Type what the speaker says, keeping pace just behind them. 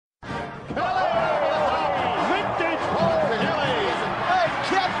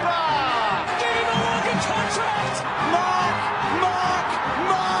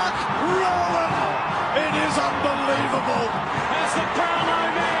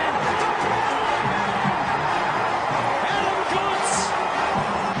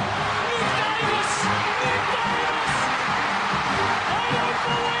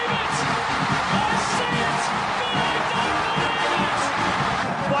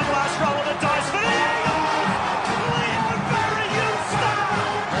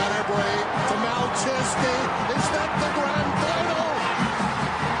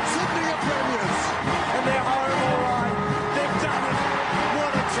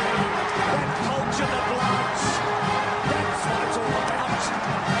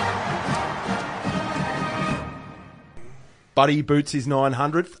Buddy boots his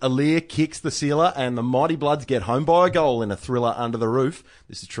 900th, Aaliyah kicks the sealer, and the Mighty Bloods get home by a goal in a thriller under the roof.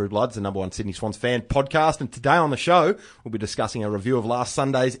 This is True Bloods, the number one Sydney Swans fan podcast, and today on the show, we'll be discussing a review of last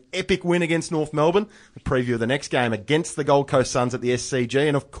Sunday's epic win against North Melbourne, a preview of the next game against the Gold Coast Suns at the SCG,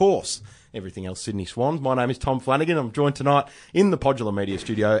 and of course, everything else Sydney Swans. My name is Tom Flanagan. I'm joined tonight in the Podular Media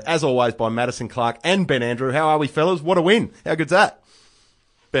Studio, as always, by Madison Clark and Ben Andrew. How are we, fellas? What a win. How good's that?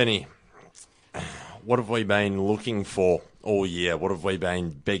 Benny, what have we been looking for all year? What have we been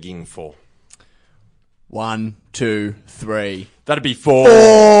begging for? 1, 2, 3. That'd be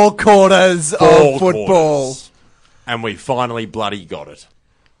four quarters of football. Quarters. And we finally bloody got it.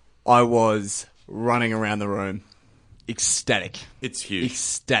 I was running around the room. Ecstatic. It's huge.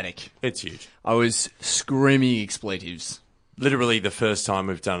 Ecstatic. It's huge. I was screaming expletives. Literally the first time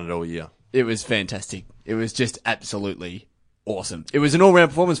we've done it all year. It was fantastic. It was just absolutely awesome. It was an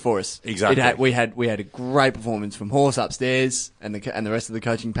all-round performance for us. Exactly. We had a great performance from Horse upstairs and the rest of the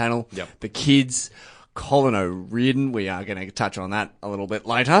coaching panel. Yep. The kids, Colin O'Riordan. We are going to touch on that a little bit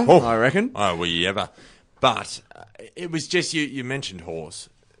later, I reckon. Oh, will you ever? But it was just you mentioned Horse.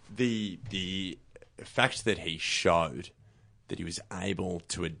 The fact that he showed that he was able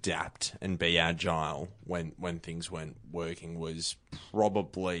to adapt and be agile when things weren't working was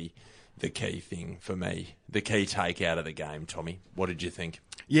probably the key thing for me, the key take out of the game. Tommy, what did you think?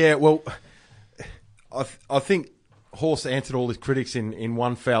 Yeah, well, I think Horse answered all his critics in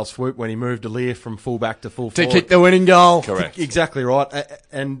one foul swoop when he moved Aaliyah from fullback to full forward. To kick the winning goal. Correct. Exactly right.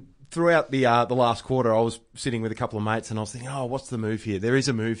 And throughout the last quarter, I was sitting with a couple of mates and I was thinking, oh, what's the move here? There is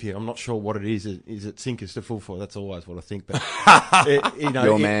a move here. I'm not sure what it is. Is it sinkers to full forward? That's always what I think. But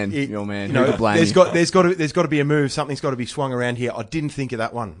Your man. Who could blame there's you? got to be a move. Something's got to be swung around here. I didn't think of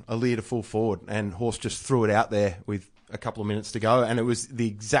that one. Aaliyah to full forward, and Horse just threw it out there with a couple of minutes to go, and it was the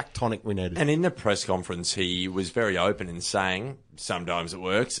exact tonic we needed. And in the press conference, he was very open in saying sometimes it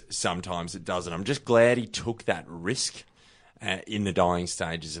works, sometimes it doesn't. I'm just glad he took that risk in the dying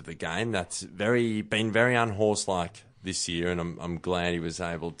stages of the game. That's been very unhorse-like this year, and I'm glad he was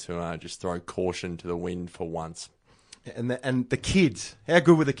able to just throw caution to the wind for once. And the kids, how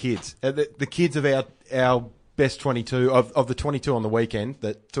good were the kids? The kids of our best 22 of the 22 on the weekend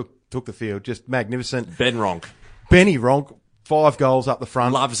that took the field, just magnificent. Benny Ronk, 5 goals up the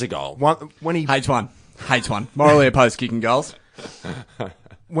front. Loves a goal. When he Hates one. Morally opposed kicking goals.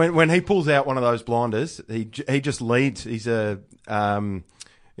 When he pulls out one of those blinders, he just leads. He's it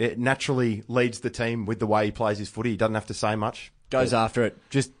naturally leads the team with the way he plays his footy. He doesn't have to say much. Goes after it.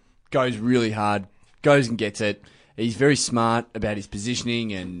 Just goes really hard. Goes and gets it. He's very smart about his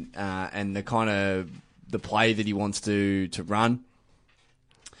positioning and the kind of the play that he wants to run.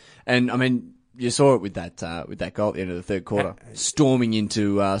 And I mean, you saw it with that goal at the end of the third quarter, storming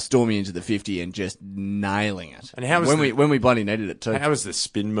into the 50 and just nailing it. And how was when we bloody needed it too. How was the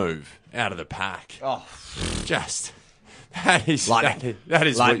spin move out of the pack? Oh, just that is lightning. That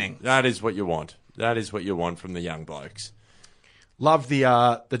is lightning. That is what you want. That is what you want from the young blokes. Love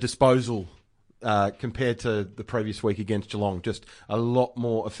the disposal compared to the previous week against Geelong. Just a lot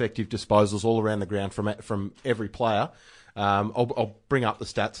more effective disposals all around the ground from every player. I'll bring up the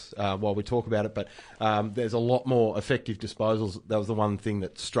stats while we talk about it, but there's a lot more effective disposals. That was the one thing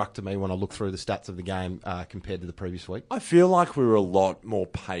that struck to me when I looked through the stats of the game compared to the previous week. I feel like we were a lot more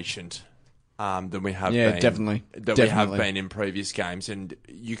patient than we have been. Definitely. We have been in previous games, and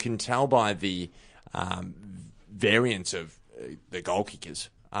you can tell by the variance of the goal kickers.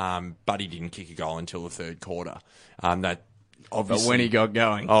 Buddy didn't kick a goal until the third quarter. That obviously, but when he got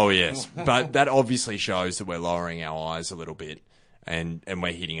going. Oh, yes. But that obviously shows that we're lowering our eyes a little bit and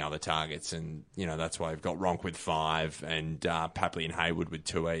we're hitting other targets. And, that's why we've got Ronk with 5 and Papley and Hayward with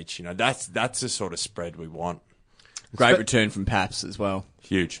 2 each. That's the sort of spread we want. Great return from Paps as well.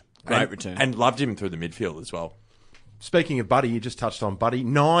 Huge. Great return. And loved him through the midfield as well. Speaking of Buddy, you just touched on Buddy.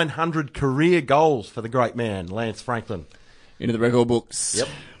 900 career goals for the great man, Lance Franklin. Into the record books. Yep.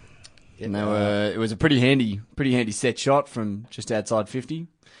 And it was a pretty handy set shot from just outside 50.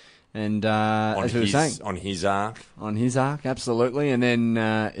 And as we were saying, on his arc, absolutely. And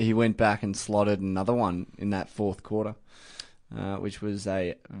then he went back and slotted another one in that fourth quarter, which was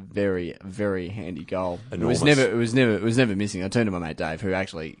a very, very handy goal. Enormous. It was never missing. I turned to my mate Dave, who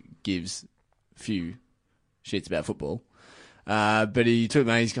actually gives few shits about football, but he took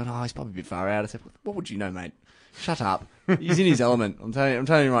me. He's gone, he's probably a bit far out. I said, what would you know, mate? Shut up. He's in his element. I'm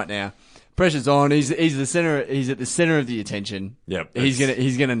telling you right now. Pressure's on. He's the center. He's at the center of the attention. Yep,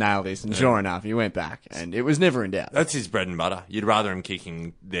 He's gonna nail this. And sure enough, he went back, and it was never in doubt. That's his bread and butter. You'd rather him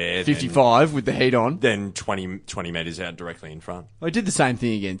kicking there 55 with the heat on. than 20 metres out directly in front. Well, he did the same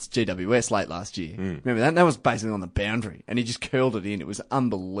thing against GWS late last year. Remember that? That was basically on the boundary, and he just curled it in. It was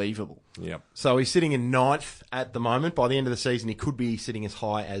unbelievable. Yep. So he's sitting in ninth at the moment. By the end of the season, he could be sitting as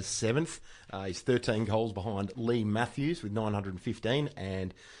high as seventh. He's 13 goals behind Lee Matthews with 915,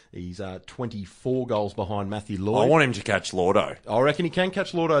 and he's 24 goals behind Matthew Lloyd. I want him to catch Lordo. I reckon he can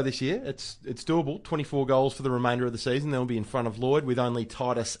catch Lordo this year. It's doable. 24 goals for the remainder of the season. They'll be in front of Lloyd with only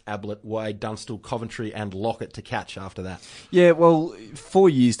Titus, Ablett, Wade, Dunstall, Coventry and Lockett to catch after that. Yeah, well, 4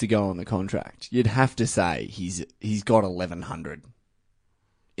 years to go on the contract. You'd have to say he's got 1,100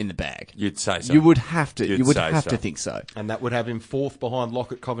 in the bag. You'd say so. You would have to. You'd You would say have so. to think so. And that would have him fourth behind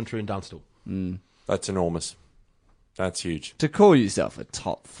Lockett, Coventry and Dunstall. That's enormous. That's huge. To call yourself the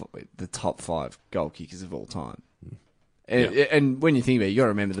top 5 goal kickers of all time. And when you think about it, you got to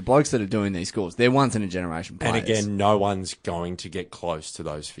remember the blokes that are doing these scores, they're once in a generation players. And again, no one's going to get close to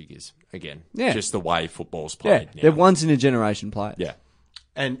those figures. Again, Yeah. just the way football's yeah, played now. they're once in a generation players. Yeah.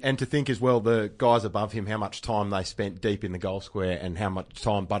 And to think as well, the guys above him, how much time they spent deep in the goal square and how much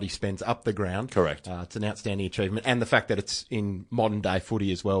time Buddy spends up the ground. Correct. It's an outstanding achievement. And the fact that it's in modern day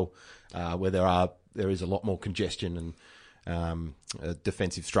footy as well, where there is a lot more congestion and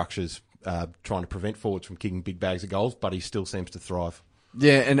defensive structures trying to prevent forwards from kicking big bags of goals, but he still seems to thrive.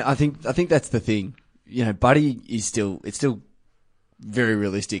 Yeah, and I think that's the thing. You know, Buddy it's still very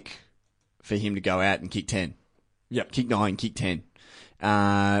realistic for him to go out and kick 10. Yep. Kick 9, kick 10.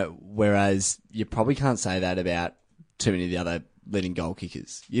 Whereas you probably can't say that about too many of the other leading goal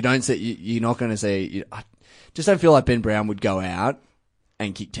kickers. You're not going to see. I just don't feel like Ben Brown would go out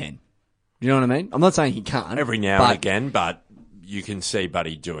and kick 10. You know what I mean? I'm not saying he can't. Every now and again, but you can see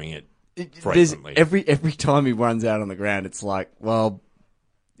Buddy doing it frequently. Every time he runs out on the ground, it's like, well,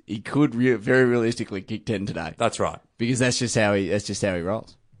 he could very realistically kick 10 today. That's right. Because that's just how he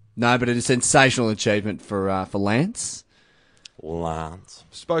rolls. No, but it's a sensational achievement for Lance. Lance.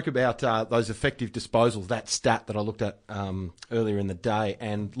 Spoke about those effective disposals, that stat that I looked at earlier in the day.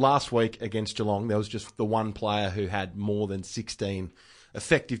 And last week against Geelong, there was just the one player who had more than 16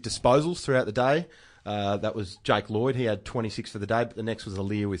 effective disposals throughout the day. That was Jake Lloyd. He had 26 for the day, but the next was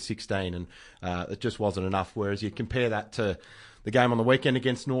Aaliyah with 16, and it just wasn't enough. Whereas you compare that to the game on the weekend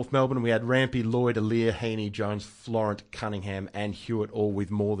against North Melbourne, we had Rampy, Lloyd, Aaliyah, Heaney, Jones, Florent, Cunningham and Hewitt all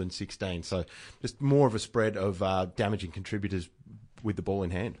with more than 16. So just more of a spread of damaging contributors with the ball in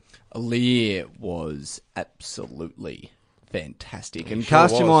hand. Aaliyah was absolutely fantastic. And sure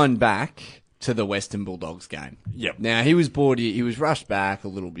cast your was. mind back to the Western Bulldogs game. Yep. Now, he was brought in, he was rushed back a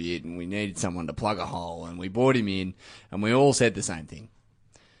little bit, and we needed someone to plug a hole, and we brought him in, and we all said the same thing.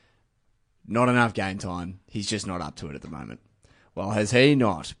 Not enough game time. He's just not up to it at the moment. Well, has he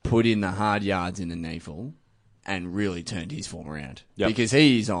not put in the hard yards in the NEFL and really turned his form around? Yep. Because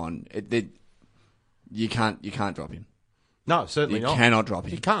he is on. You can't drop him. No, certainly You not. cannot drop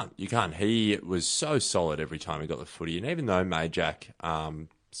him. You can't. He was so solid every time he got the footy, and even though Majak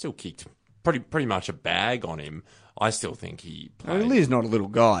still kicked pretty much a bag on him, I still think he played. Lee's not a little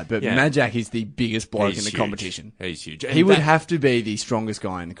guy, but Yeah. Majak is the biggest bloke He's in the huge. competition. He's huge. He And would that- have to be the strongest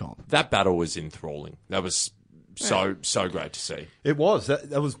guy in the comp. That battle was enthralling. That was so great to see. It was.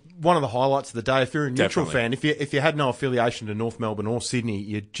 That was one of the highlights of the day. If you're a neutral Definitely. fan, if you had no affiliation to North Melbourne or Sydney,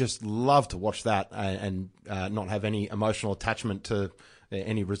 you'd just love to watch that and not have any emotional attachment to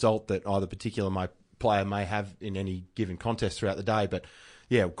any result that either particular player may have in any given contest throughout the day. But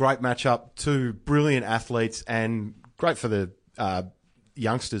yeah, great matchup, two brilliant athletes, and great for the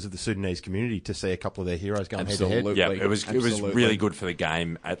youngsters of the Sudanese community to see a couple of their heroes going head to head. Absolutely. Yeah, it was Absolutely. really good for the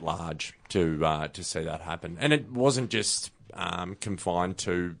game at large to see that happen, and it wasn't just confined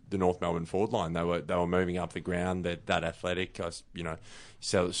to the North Melbourne forward line. They were moving up the ground. They're that athletic.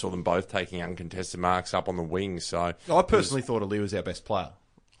 Saw them both taking uncontested marks up on the wings. So I personally thought Ali was our best player.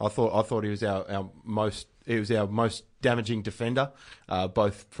 I thought he was our most damaging defender,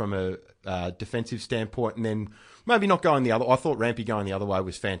 both from a defensive standpoint and then maybe not going the other. I thought Rampy going the other way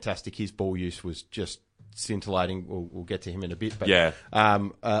was fantastic. His ball use was just scintillating. We'll get to him in a bit, but Yeah.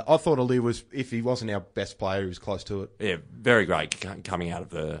 I thought Ali was, if he wasn't our best player, he was close to it. yeah, very great coming out of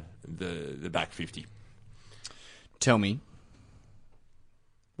the back 50. Tell me,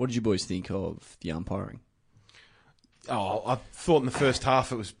 what did you boys think of the umpiring? Oh, I thought in the first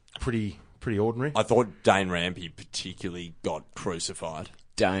half it was pretty ordinary. I thought Dane Rampy particularly got crucified.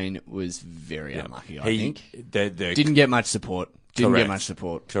 Dane was very unlucky, I He think. the Didn't get much support. Correct. Get much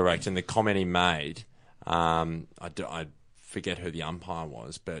support. Correct, and the comment he made, I forget who the umpire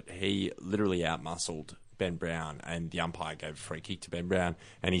was, but he literally outmuscled Ben Brown, and the umpire gave a free kick to Ben Brown,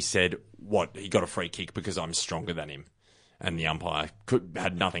 and he said, "What? He got a free kick because I'm stronger than him," and the umpire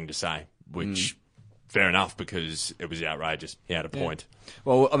had nothing to say, which fair enough because it was outrageous. He had a point.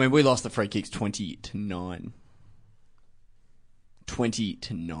 Well, I mean, we lost the free kicks 20-9.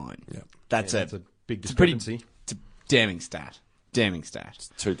 20-9. Yep. That's a big it's a pretty discrepancy. it's a damning stat. Damning stat.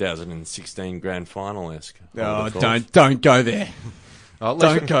 2016 grand final-esque. Oh, don't go there. Oh,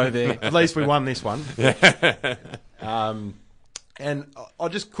 Don't go there. At least we won this one. And I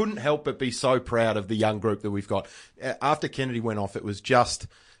just couldn't help but be so proud of the young group that we've got. After Kennedy went off, it was just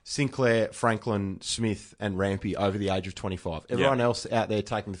Sinclair, Franklin, Smith and Rampy over the age of 25. Everyone else out there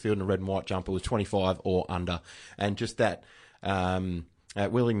taking the field in a red and white jumper was 25 or under. And just that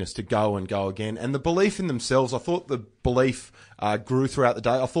willingness to go and go again. And the belief in themselves, I thought the belief grew throughout the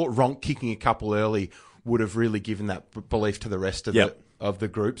day. I thought Ronk kicking a couple early would have really given that belief to the rest of the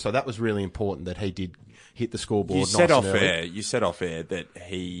group. So that was really important that he did hit the scoreboard. You nice said and off early. air. You said off air that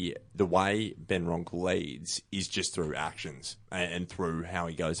the way Ben Ronk leads is just through actions and through how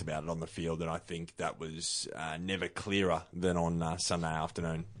he goes about it on the field. And I think that was never clearer than on Sunday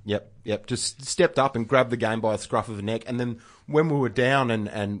afternoon. Yep. Just stepped up and grabbed the game by the scruff of the neck. And then when we were down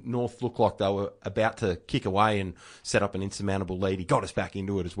and North looked like they were about to kick away and set up an insurmountable lead, he got us back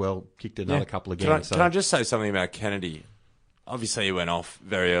into it as well. Kicked another couple again. Can I just say something about Kennedy? Obviously, he went off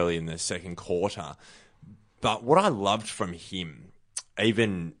very early in the second quarter. But what I loved from him,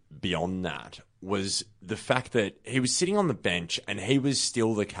 even beyond that, was the fact that he was sitting on the bench and he was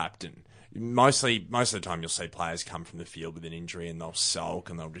still the captain. Most of the time you'll see players come from the field with an injury and they'll sulk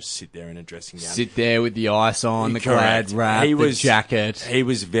and they'll just sit there in a dressing gown. Sit there with the ice on, the Correct. glad wrap, the jacket. He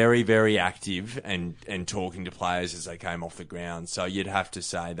was very, very active and talking to players as they came off the ground. So you'd have to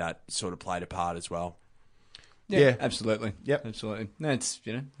say that sort of played a part as well. Yeah, absolutely. Yep. Absolutely. That's,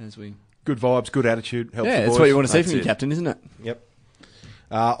 as we... Good vibes, good attitude. Helps Yeah, the that's boys. what you want to see That's from your it. captain, isn't it? Yep.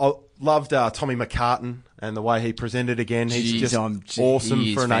 I loved Tommy McCartan and the way he presented again. He's just awesome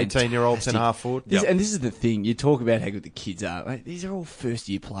he is for an 18-year-old fantastic. centre-half forward. This- And this is the thing. You talk about how good the kids are. Like, these are all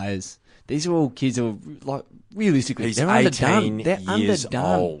first-year players. These are all kids who are, like, realistically, He's they're 18 underdone. They're years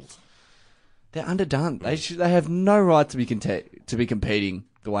underdone. old. They're underdone. They have no right to be competing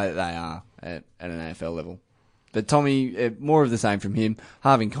the way that they are at an AFL level. But Tommy, more of the same from him.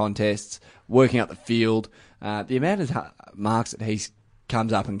 Halving contests, working up the field. The amount of marks that he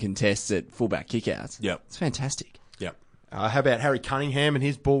comes up and contests at fullback kickouts. Yep. It's fantastic. Yep. How about Harry Cunningham and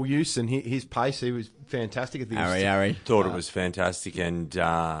his ball use and his pace? He was fantastic. Harry. Thought it was fantastic and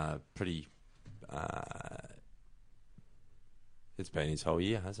pretty... it's been his whole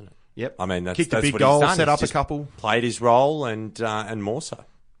year, hasn't it? Yep. I mean, that's Kicked a big what goal, he's done. set He's up a just couple. Played his role and more so.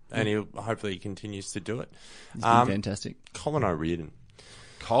 And he'll hopefully he continues to do it. He's been fantastic. Colin O'Riordan.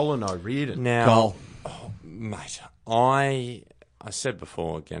 Colin O'Riordan. Now, Goal. mate, I said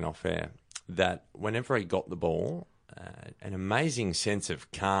before, again off air, that whenever he got the ball, an amazing sense of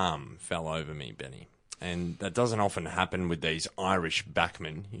calm fell over me, Benny. And that doesn't often happen with these Irish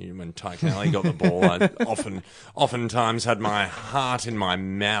backmen. When Tyke Alley got the ball, I oftentimes had my heart in my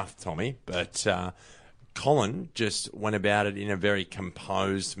mouth, Tommy. But Colin just went about it in a very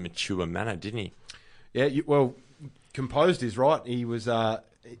composed, mature manner, didn't he? Yeah, well, composed is right. He was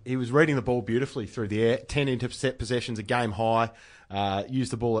reading the ball beautifully through the air. 10 intercept possessions, a game high.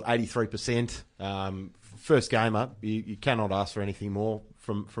 Used the ball at 83%. First game up, you cannot ask for anything more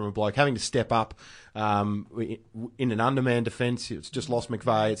from a bloke. Having to step up in an underman defence, it's just lost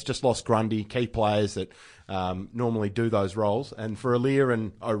McVeigh, it's just lost Grundy, key players that normally do those roles. And for Aliir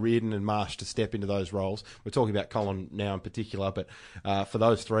and O'Riordan and Marsh to step into those roles, we're talking about Colin now in particular, but for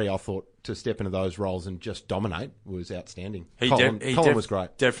those three, I thought to step into those roles and just dominate was outstanding. Colin was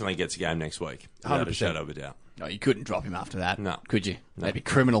great. Definitely gets a game next week, without a 100%. shadow of a doubt. No, you couldn't drop him after that. No. Could you? That'd be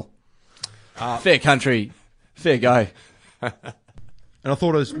criminal. Fair country, fair go. And I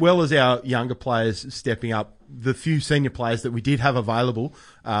thought as well as our younger players stepping up, the few senior players that we did have available,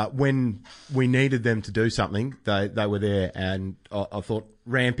 when we needed them to do something, they were there. And I thought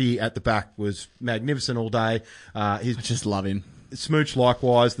Rampy at the back was magnificent all day. I just love him. Smooch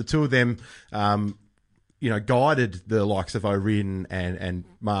likewise. The two of them, guided the likes of O'Riordan and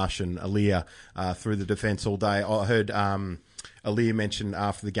Marsh and Aliir through the defence all day. I heard Aliir mention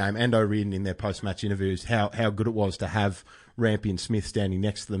after the game and O'Riordan in their post-match interviews how good it was to have Rampy and Smith standing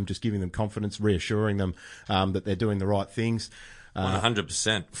next to them, just giving them confidence, reassuring them that they're doing the right things.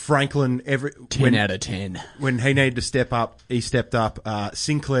 100%. Franklin, 10 out of 10. When he needed to step up, he stepped up.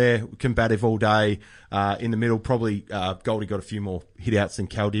 Sinclair, combative all day. In the middle, probably Goldie got a few more hit-outs than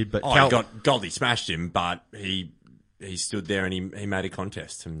Cal did. But Goldie smashed him, but he he stood there and he made a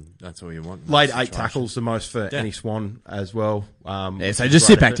contest, and that's all you want. in Laid that 8 situation. tackles, the most for any Swan as well. Yeah, so just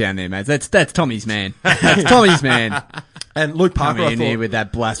sit back down there, mate. That's Tommy's man. That's Tommy's man. And Luke Parker, Coming I in here thought, with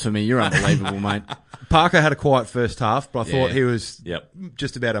that blasphemy. You're unbelievable, mate. Parker had a quiet first half, but I thought Yeah. he was Yep.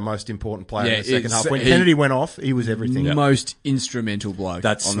 just about our most important player Yeah, in the second it's- half. When he- Kennedy went off, he was everything. Most instrumental bloke.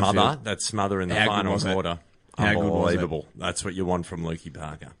 That on the field. smother in the How good final was it? quarter. How good was it? Unbelievable. That's what you want from Lukey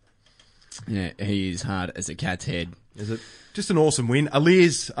Parker. Yeah, he is hard as a cat's head. Is it just an awesome win?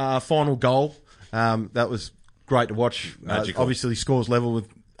 Alir's final goal, that was great to watch. Magical. Obviously, scores level with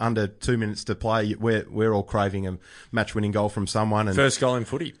under 2 minutes to play. We're all craving a match-winning goal from someone. And First goal in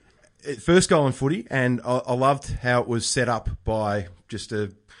footy. first goal in footy, and I loved how it was set up by just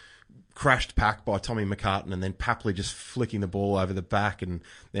a crashed pack by Tommy McCartan, and then Papley just flicking the ball over the back, and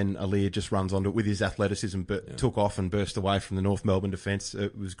then Alir just runs onto it with his athleticism, but took off and burst away from the North Melbourne defence.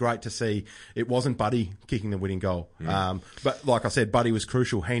 It was great to see. It wasn't Buddy kicking the winning goal, but like I said, Buddy was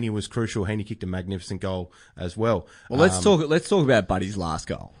crucial. Heaney was crucial. Heaney kicked a magnificent goal as well. Well, let's talk about Buddy's last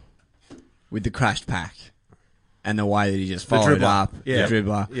goal with the crashed pack and the way that he just followed dribbler. up. Yeah. The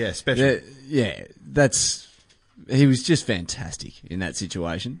dribbler. Yeah, special. He was just fantastic in that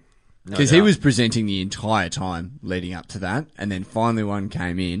situation. Because he was presenting the entire time leading up to that, and then finally one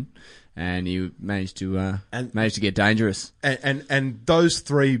came in, and he managed to get dangerous. And those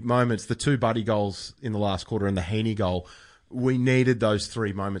 3 moments, the 2 Buddy goals in the last quarter and the Heaney goal, we needed those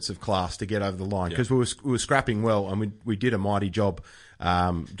 3 moments of class to get over the line, because we were scrapping well, and we did a mighty job,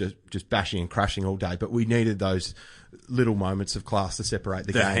 just bashing and crashing all day. But we needed those little moments of class to separate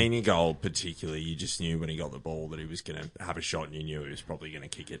the The game. Heaney goal, particularly, you just knew when he got the ball that he was going to have a shot, and you knew he was probably going to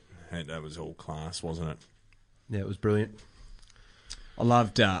kick it. And that was all class, wasn't it? Yeah, it was brilliant. I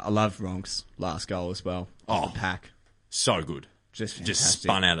loved Ronk's last goal as well. Oh. The pack. So good. Just Just fantastic.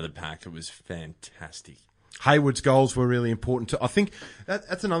 spun out of the pack. It was fantastic. Hayward's goals were really important too. I think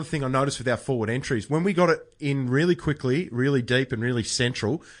that's another thing I noticed with our forward entries. When we got it in really quickly, really deep, and really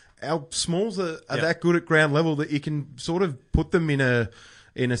central, our smalls are that good at ground level that you can sort of put them in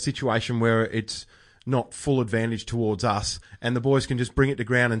a situation where it's not full advantage towards us, and the boys can just bring it to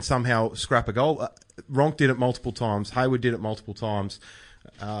ground and somehow scrap a goal. Ronk did it multiple times. Hayward did it multiple times.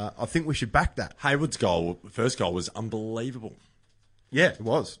 I think we should back that. Hayward's first goal was unbelievable. Yeah, it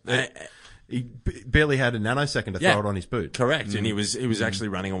was. He barely had a nanosecond to throw it on his boot. Correct, and he was actually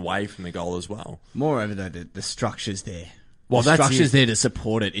running away from the goal as well. Moreover, though, the structure's there. Well, The that's structure's it. there to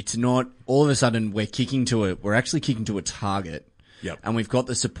support it. It's not all of a sudden we're kicking to it. We're actually kicking to a target. Yep. And we've got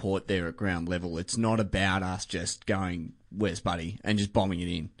the support there at ground level. It's not about us just going, where's Buddy, and just bombing it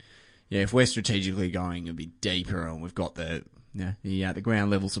in. Yeah, if we're strategically going a bit deeper and we've got the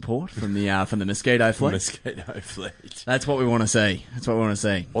ground level support from the Mosquito fleet. Mosquito fleet. That's what we want to see. That's what we want to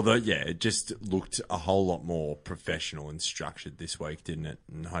see. Although, yeah, it just looked a whole lot more professional and structured this week, didn't it?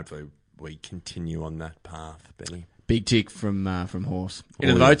 And hopefully we continue on that path, Benny. Big tick from Horse.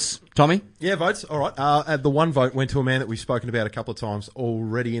 Into the votes, Tommy. Yeah, votes. All right. The one vote went to a man that we've spoken about a couple of times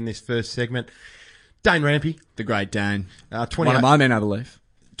already in this first segment. Dane Rampy, The Great Dane. 28, One of my men, I believe.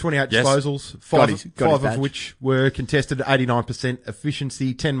 28 Yes. disposals, Got five his of badge. which were contested at 89%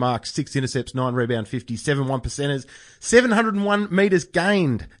 efficiency, 10 marks, 6 intercepts, 9 rebound, 50, 7 1%ers, 701 metres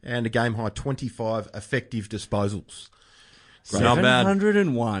gained, and a game high 25 effective disposals. Not bad.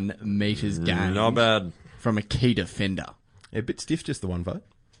 701 metres gained Not bad. from a key defender. Yeah, a bit stiff, just the one vote.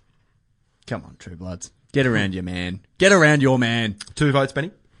 Come on, True Bloods. Get around your man. Get around your man. 2 votes,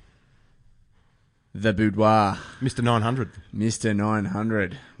 Benny. The Boudoir. Mr. 900. Mr.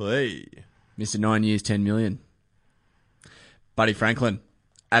 900. Hey. Mr. 9 years, 10 million. Buddy Franklin.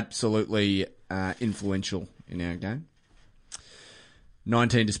 Absolutely influential in our game.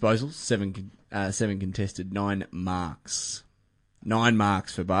 19 disposals, 7 contested, 9 marks. 9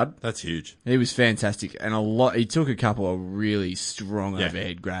 marks for Bud. That's huge. He was fantastic, and he took a couple of really strong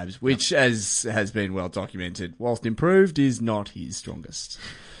overhead grabs, which, as has been well documented, whilst improved, is not his strongest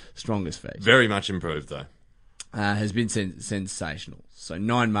feat. Very much improved, though. Has been sensational. So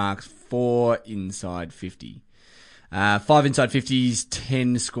 9 marks, 4 inside 50. 5 inside 50s,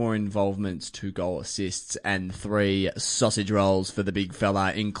 10 score involvements, 2 goal assists, and 3 sausage rolls for the big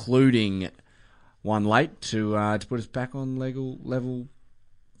fella, including one late to put us back on level.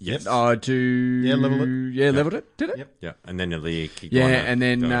 Yes. Leveled it. Yeah, leveled it. Did it? Yep. Yeah, and then Alir kicked Yeah, one out. and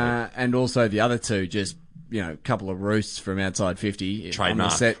then Go ahead. and also the other 2, just a couple of roosts from outside 50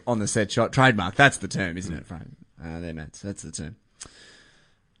 Trademark. on the set shot. Trademark. That's the term, isn't it, Frank? There, mates. That's the term.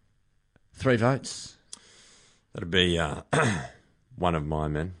 3 votes. That'd be one of my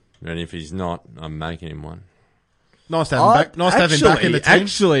men. And if he's not, I'm making him one. Nice to have him back. Nice to have him back in the team.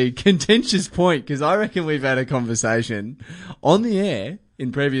 Actually, contentious point, because I reckon we've had a conversation on the air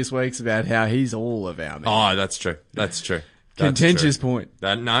in previous weeks about how he's all of our men. Oh, that's true. That's true. Contentious point.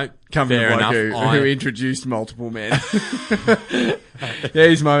 No, Coming fair from enough. who introduced multiple men. Yeah,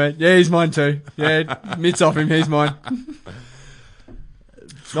 he's my man. Yeah, he's mine too. Yeah, mitts off him. He's mine.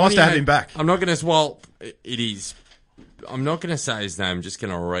 Nice to have him back. I'm not going to. Well, it is. I'm not going to say his name. I'm just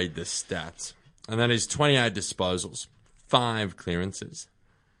going to read the stats, and that is 28 disposals, 5 clearances,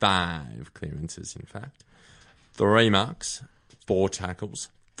 in fact, 3 marks, 4 tackles,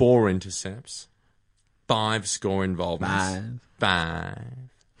 4 intercepts, 5 score involvements, 5,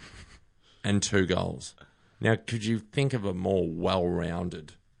 and 2 goals. Now, could you think of a more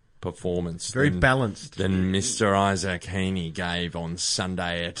well-rounded performance? Very balanced. Than Mr. Isaac Heaney gave on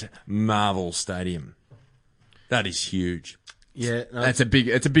Sunday at Marvel Stadium. That is huge. Yeah, no, It's a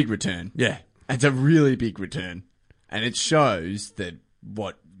big return. Yeah. It's a really big return, and it shows that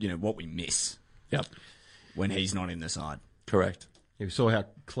what we miss Yep. when he's not in the side. Correct. we saw how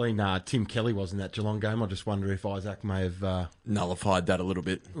clean Tim Kelly was in that Geelong game. I just wonder if Isaac may have nullified that a little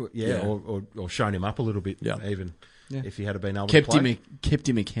bit. Or shown him up a little bit, even if he had been able to play. Kept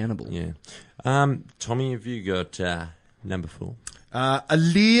him accountable. Yeah. Tommy, have you got number 4?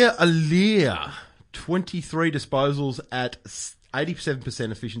 Alir, 23 disposals at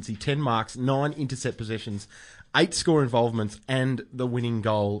 87% efficiency, 10 marks, 9 intercept possessions, 8 score involvements, and the winning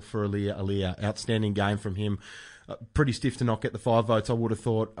goal for Alir. Outstanding game from him. Pretty stiff to not get the 5 votes, I would have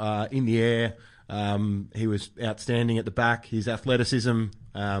thought. In the air, he was outstanding at the back. His athleticism,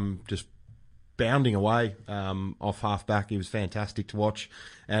 just bounding away off half-back. He was fantastic to watch.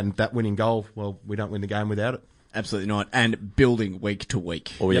 And that winning goal, well, we don't win the game without it. Absolutely not. And building week to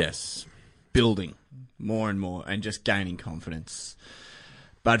week. Oh, yes. Building more and more and just gaining confidence.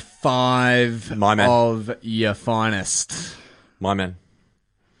 But 5 My man. of your finest. My man.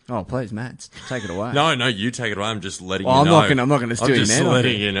 Oh, please, Matt, take it away. No, you take it away. I'm just letting you I'm know. not going to steal your I'm just man.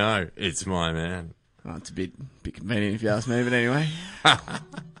 letting you know. It's my man. Oh, it's a bit convenient if you ask me, but anyway.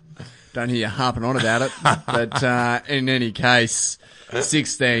 Don't hear you harping on about it. But in any case,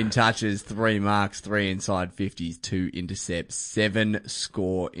 16 touches, 3 marks, 3 inside 50s, 2 intercepts, 7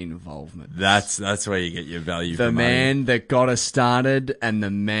 score involvement. That's where you get your value The for money. man that got us started and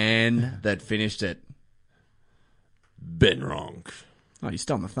the man that finished it. Ben Ronk. Oh, you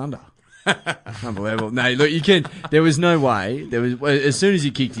stole my thunder. Unbelievable. No, look, you can. There was no way. As soon as he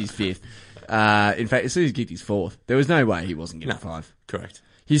kicked his 5th, in fact, as soon as he kicked his 4th, there was no way he wasn't getting 5. Correct.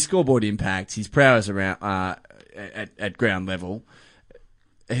 His scoreboard impact, his prowess around at ground level,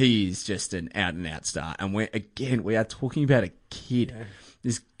 he is just an out and out star. And we are talking about a kid,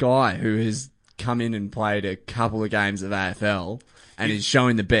 this guy who has come in and played a couple of games of AFL. And is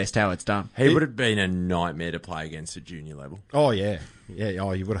showing the best how it's done. He would have been a nightmare to play against at junior level. Oh, yeah. Yeah,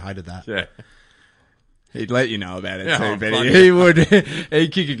 oh, you would have hated that. Yeah. He'd let you know about it Yeah, too, but funny. he would.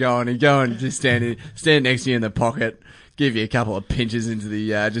 He'd kick it going. He'd go and just stand next to you in the pocket, give you a couple of pinches into the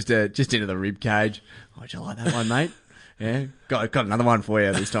just into the rib cage. Oh, did you like that one, mate? Yeah, got another one for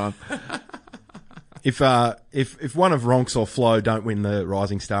you this time. If one of Ronks or Flo don't win the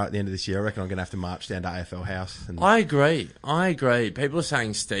Rising Star at the end of this year, I reckon I'm going to have to march down to AFL House. And I agree. People are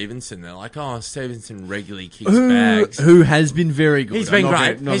saying Stevenson. They're like, oh, Stevenson regularly kicks bags. Who has been very good. He's been I'm not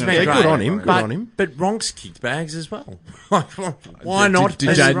great. gonna- He's not been gonna- great. Good on him. Good But- on him. But Ronk's kicked bags as well. Why not? Did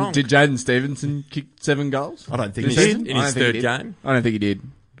Benny Jaden Ronk? Stevenson kick 7 goals? I don't think in he his, did. in I his don't think third he did. game? I don't think he did.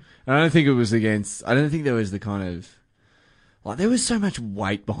 I don't think it was against. I don't think there was the kind of. Like, there was so much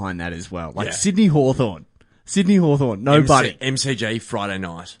weight behind that as well. Like Yeah. Sydney Hawthorn, nobody. MCG Friday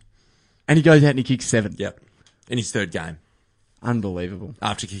night. And he goes out and he kicks 7. Yep. In his third game. Unbelievable.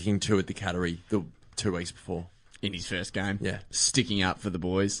 After kicking 2 at the Cattery the 2 weeks before. In his first game. Yeah. Sticking up for the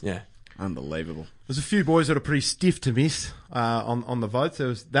boys. Yeah. Unbelievable. There's a few boys that are pretty stiff to miss on the votes. There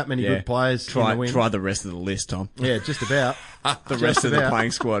was that many good players in the win. Try the rest of the list, Tom. Yeah, just about. The rest of the playing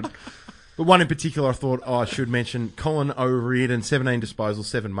squad. But one in particular I thought I should mention, Colin O'Riordan, 17 disposals,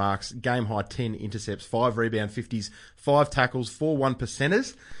 7 marks, game high 10 intercepts, 5 rebound 50s, 5 tackles, 4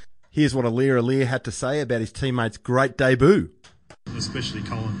 1-percenters. Here's what Alir had to say about his teammates' great debut. Especially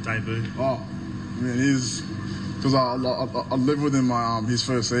Colin debut. Oh, I mean, because I lived with him his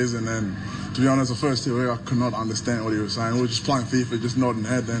first season, and to be honest, the first 2 weeks I could not understand what he was saying. We were just playing FIFA, just nodding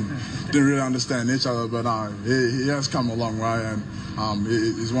head, and didn't really understand each other. But he has come a long way, and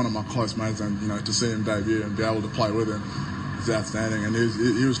he's one of my close mates, and to see him debut and be able to play with him is outstanding. And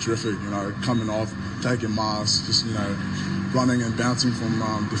he was terrific, coming off, taking marks, just running and bouncing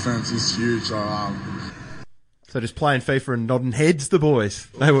from defence is huge. So just playing FIFA and nodding heads, the boys.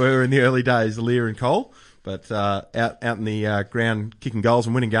 They were in the early days, Alir and Cole. But out in the ground kicking goals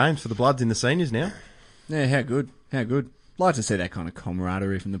and winning games for the Bloods in the seniors now. Yeah, how good. How good. Like to see that kind of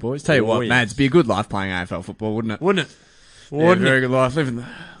camaraderie from the boys. Tell you Oh, what, yes. man, it'd be a good life playing AFL football, wouldn't it? Wouldn't it? Yeah, Wouldn't very it? good life. Living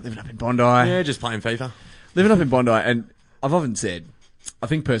up in Bondi. Yeah, just playing FIFA. Living up in Bondi. And I've often said, I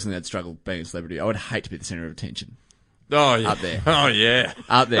think personally I'd struggle being a celebrity. I would hate to be the centre of attention. Oh, yeah. Up there. Oh, yeah.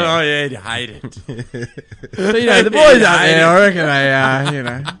 Up there. Oh, yeah, you'd hate it. But, you know, the boys up there, I reckon they, you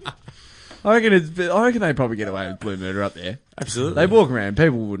know... I reckon they probably get away with Blue Murder up there. Absolutely. They walk around.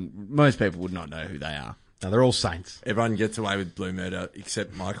 Most people would not know who they are. No, they're all saints. Everyone gets away with Blue Murder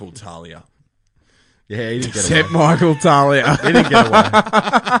except Michael Talia. Yeah, he didn't get away. Except Michael Talia. He didn't get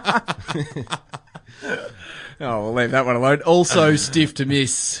away. Oh, we'll leave that one alone. Also, stiff to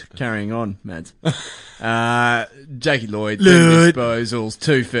miss. Carrying on, Mads. Jakey Lloyd, 10 disposals,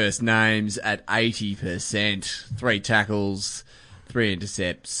 2 first names at 80%, 3 tackles, 3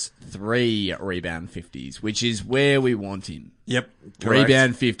 intercepts, 3 rebound 50s, which is where we want him. Yep. Correct.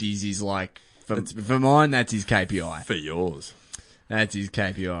 Rebound 50s is like, for mine, that's his KPI. For yours. That's his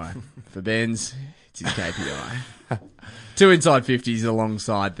KPI. For Ben's, it's his KPI. 2 inside 50s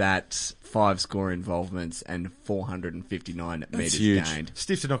alongside that, 5 score involvements and 459 metres huge. gained.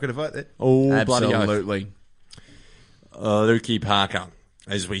 Stiffs are not going to vote that. Oh, bloody oath. Absolutely. Lukey Parker,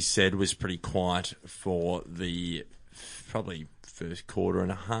 as we said, was pretty quiet for the probably first quarter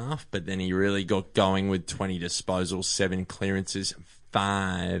and a half, but then he really got going with 20 disposals, 7 clearances,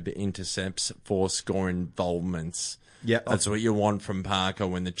 5 intercepts, 4 score involvements. Yeah, That's what you want from Parker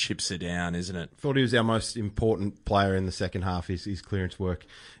when the chips are down, isn't it? thought he was our most important player in the second half. His clearance work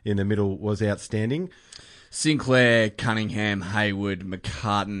in the middle was outstanding. Sinclair, Cunningham, Hayward,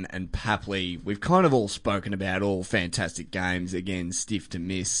 McCartan and Papley. We've kind of all spoken about all fantastic games. Again, stiff to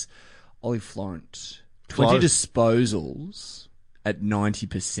miss. Ollie Florent, 20 Close. disposals at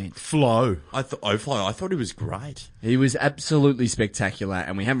 90%. Flow. I thought he was great. He was absolutely spectacular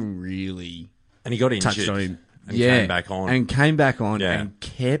and we haven't really And he got injured. touched on him. And came back on. And came back on Yeah. and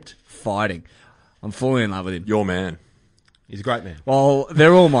kept fighting. I'm fully in love with him. Your man. He's a great man. Well,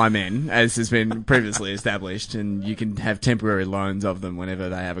 they're all my men, as has been previously established, and you can have temporary loans of them whenever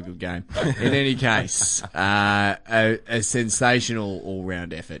they have a good game. In any case, a sensational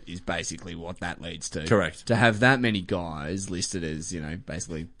all-round effort is basically what that leads to. Correct. To have that many guys listed as,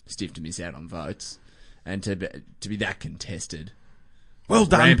 basically stiff to miss out on votes, and to be that contested. Well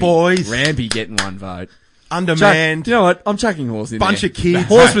done, Rampy, boys. Rampy getting 1 vote. Undermanned. You know what? I'm chucking Horse in Bunch there. of kids.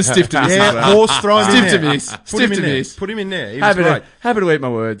 Horse was stiff to miss. Yeah, as well. Horse thrown in Stiff there. to miss. Put Stiff him in to there. miss. Put him in there. He was great. Happy to eat my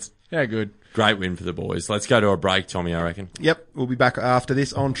words. How good. Great win for the boys. Let's go to a break, Tommy, I reckon. Yep, we'll be back after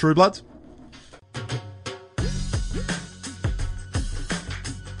this on True Bloods.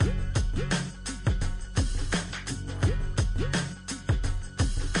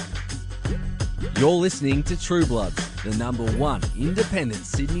 You're listening to True Bloods, the #1 independent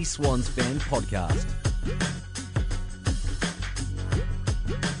Sydney Swans fan podcast.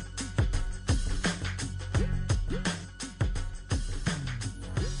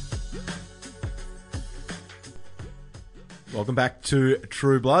 Welcome back to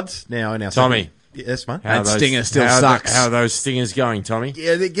True Bloods. Now in our Tommy. Yes, mate. That stinger still sucks. How are those stingers going, Tommy?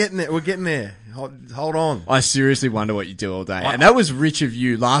 Yeah, they're getting there. We're getting there. Hold on. I seriously wonder what you do all day. And that was rich of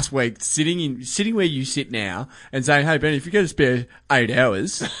you last week, sitting where you sit now and saying, hey, Benny, if you go to spare 8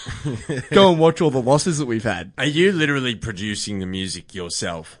 hours, go and watch all the losses that we've had. Are you literally producing the music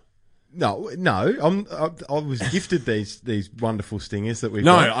yourself? No. I was gifted these wonderful stingers that we've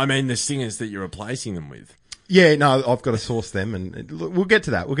No, got. I mean the stingers that you're replacing them with. Yeah, no, I've got to source them, and look, we'll get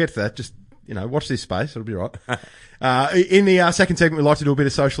to that. Just watch this space; it'll be right. In the second segment, we like to do a bit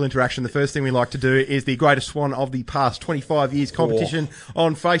of social interaction. The first thing we like to do is the greatest swan of the past 25 years competition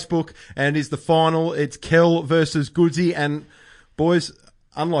on Facebook, and is the final. It's Kel versus Goodsy, and boys.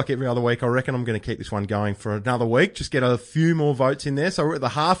 Unlike every other week, I reckon I'm going to keep this one going for another week. Just get a few more votes in there. So we're at the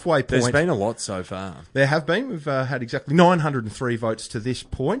halfway point. There's been a lot so far. There have been. We've had exactly 903 votes to this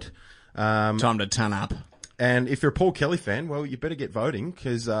point. Time to turn up. And if you're a Paul Kelly fan, well, you better get voting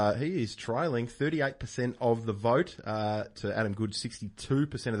because he is trailing 38% of the vote to Adam Good's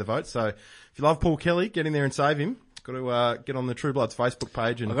 62% of the vote. So if you love Paul Kelly, get in there and save him. Got to get on the True Bloods Facebook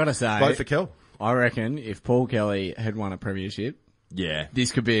page and I've gotta say, vote for Kel. I reckon if Paul Kelly had won a premiership, Yeah.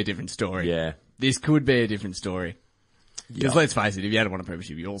 this could be a different story. Yeah. This could be a different story. Because let's face it, if you had won a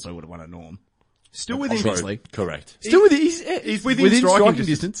premiership, you also would have won a Norm. Still within, Obviously. Correct. Still within, he's within striking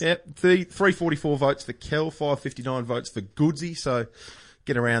distance. Yeah. Yep, 344 votes for Kel, 559 votes for Goodsy. So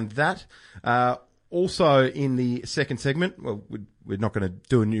get around that. Also in the second segment, well, we're not going to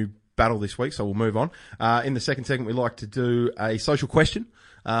do a new battle this week, so we'll move on. In the second segment, we like to do a social question,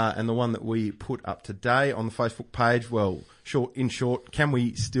 and the one that we put up today on the Facebook page, well, in short, can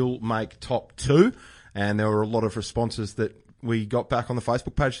we still make top 2? And there were a lot of responses that we got back on the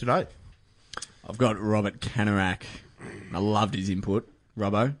Facebook page today. I've got Robert Canarak. I loved his input.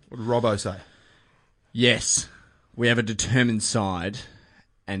 Robbo. What did Robbo say? Yes, we have a determined side,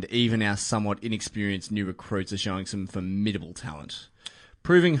 and even our somewhat inexperienced new recruits are showing some formidable talent.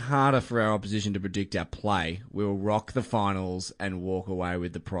 Proving harder for our opposition to predict our play, we will rock the finals and walk away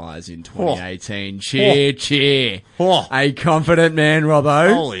with the prize in 2018. Cheer, cheer. A confident man,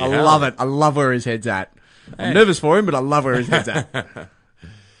 Robbo. Holy I hell. love it. I love where his head's at. I'm nervous for him, but I love where his head's at.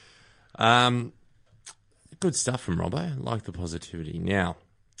 Good stuff from Robbo. I like the positivity. Now,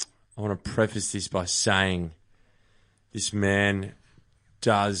 I want to preface this by saying this man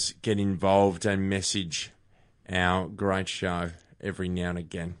does get involved and message our great show every now and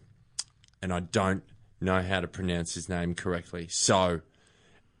again. And I don't know how to pronounce his name correctly. So,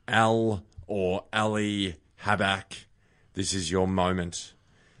 Al or Ali Habak, this is your moment.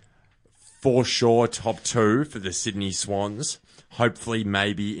 For sure, top 2 for the Sydney Swans. Hopefully,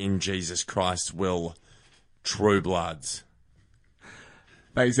 maybe in Jesus Christ's will, True Bloods.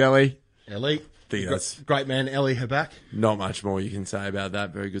 Thanks, Ellie. Ellie. Think that's Great man, Ellie Habak. not much more you can say about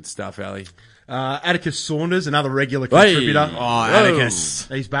that. Very good stuff, Ali. Atticus Saunders, another regular contributor. Oh, Atticus.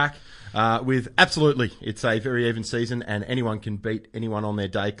 He's back with absolutely. It's a very even season, and anyone can beat anyone on their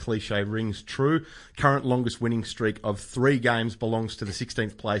day. Cliche rings true. Current longest winning streak of 3 games belongs to the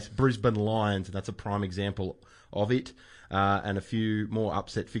 16th place Brisbane Lions, and that's a prime example of it. And a few more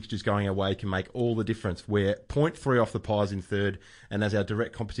upset fixtures going our way can make all the difference. We're 0.3 off the Pies in third, and as our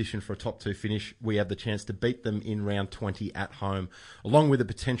direct competition for a top 2 finish, we have the chance to beat them in round 20 at home. Along with the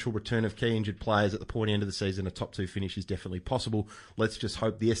potential return of key injured players at the pointy end of the season, a top 2 finish is definitely possible. Let's just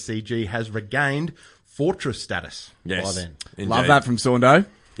hope the SCG has regained fortress status by then. Indeed. Love that from Saundo.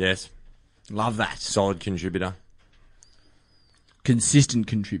 Yes. Love that. Solid contributor. Consistent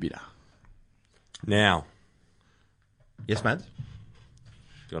contributor. Now, Yes, Mads?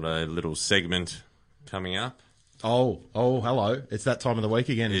 got a little segment coming up. Oh, hello. It's that time of the week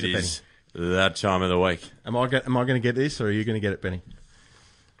again, is It it, Benny? is that time of the week. Am I going to get this, or are you going to get it, Benny?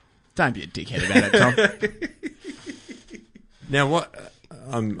 Don't be a dickhead about it, Tom. Now, what?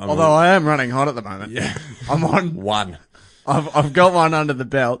 I'm Although I am running hot at the moment. Yeah. I'm on. one. I've got one under the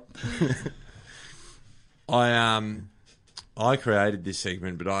belt. I created this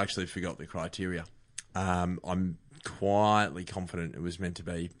segment, but I actually forgot the criteria. I'm quietly confident it was meant to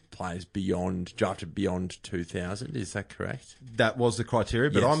be players drafted beyond 2000. Is that correct? That was the criteria,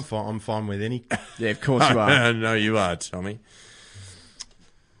 but Yes. I'm fine with any. Yeah, of course you are. No, you are, Tommy.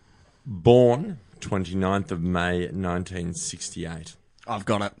 Born 29th of May 1968. I've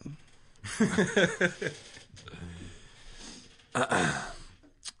got it.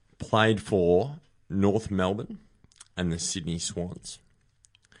 Played for North Melbourne and the Sydney Swans.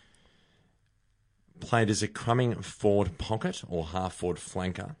 Played as a crumbing forward pocket or half-forward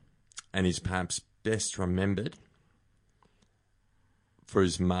flanker, and is perhaps best remembered for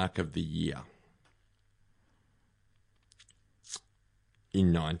his mark of the year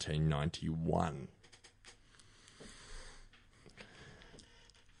in 1991.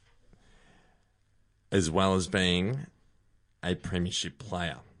 As well as being a premiership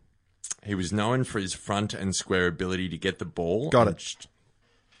player. He was known for his front and square ability to get the ball. Got it.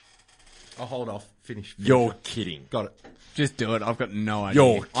 I'll hold off. Finish. You're kidding. Got it. Just do it. I've got no idea.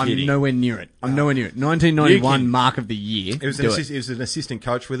 You're kidding. I'm nowhere near it. I'm nowhere near it. 1991 You can- mark of the year. It was, Do it was an assistant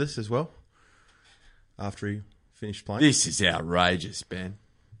coach with us as well. After he finished playing. This is outrageous, Ben.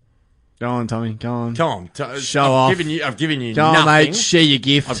 Go on, Tommy. Go on. Come on. Show I've off. I've given you Go on, nothing. mate. Share your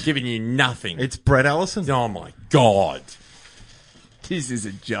gift. I've given you nothing. It's Brett Allison. Oh, my God. This is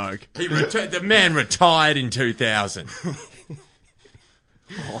a joke. The man retired in 2000.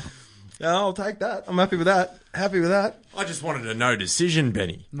 I'll take that. I'm happy with that. Happy with that. I just wanted a no decision,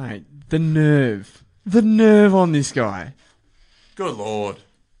 Benny. Mate, the nerve. The nerve on this guy. Good Lord.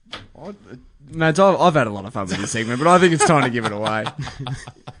 Mads, I've had a lot of fun with this segment, but I think it's time to give it away.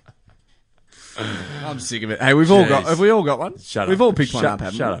 I'm sick of it. Hey, have we all got one? Shut up. We've all picked one up,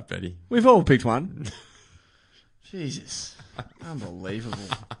 haven't we? Shut up, Betty. We've all picked one. Jesus. Unbelievable.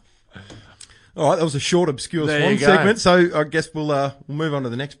 All right, that was a short, obscure There Swan you go. segment. So I guess we'll move on to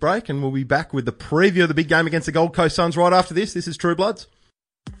the next break, and we'll be back with the preview of the big game against the Gold Coast Suns right after this. This is True Bloods.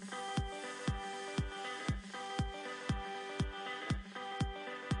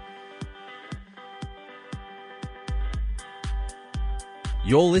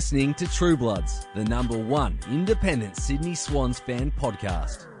 You're listening to True Bloods, the #1 independent Sydney Swans fan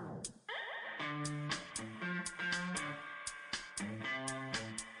podcast.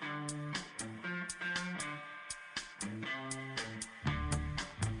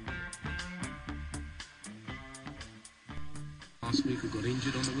 last week or got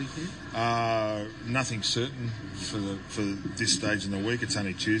injured on the weekend? Nothing certain for this stage in the week. It's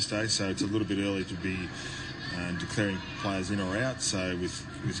only Tuesday, so it's a little bit early to be declaring players in or out. So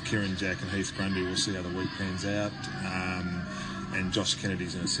with Kieran Jack and Heath Grundy, we'll see how the week pans out. And Josh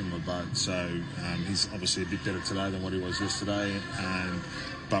Kennedy's in a similar boat, so he's obviously a bit better today than what he was yesterday.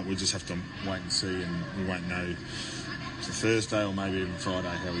 But we'll just have to wait and see, and we won't know till Thursday or maybe even Friday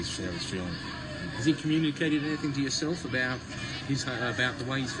how he's feeling. Has he communicated anything to yourself about the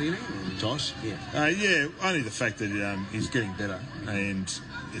way he's feeling? Josh? Yeah. Yeah, only the fact that he's getting better, and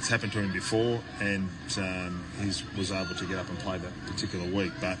it's happened to him before, and he was able to get up and play that particular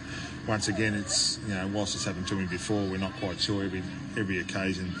week. But once again, it's whilst it's happened to him before, we're not quite sure. Every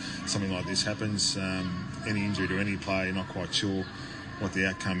occasion something like this happens, any injury to any player, you're not quite sure what the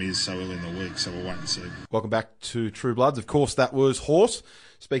outcome is so early in the week. So we'll wait and see. Welcome back to True Bloods. Of course, that was Horse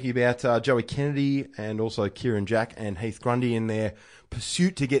speaking about Joey Kennedy and also Kieran Jack and Heath Grundy in their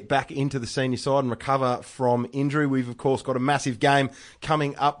pursuit to get back into the senior side and recover from injury. We've, of course, got a massive game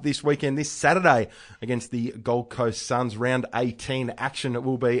coming up this weekend, this Saturday, against the Gold Coast Suns. Round 18 action. It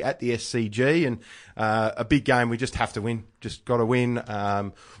will be at the SCG, and a big game. We just have to win. Just got to win.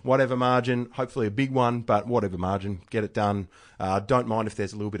 Whatever margin, hopefully a big one, but whatever margin, get it done. Don't mind if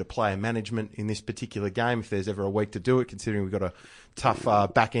there's a little bit of player management in this particular game, if there's ever a week to do it, considering we've got a tough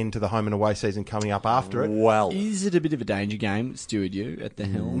back end to the home and away season coming up after it. Well, Is it a bit of a danger game, Stuart, you at the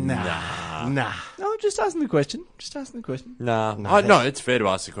helm? Nah. No, just asking the question. No, it's fair to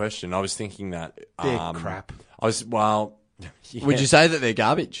ask the question. I was thinking that They're crap. Yeah. Would you say that they're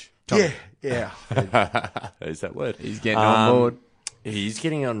garbage? Tommy? Yeah. Is that word? He's getting on board. He's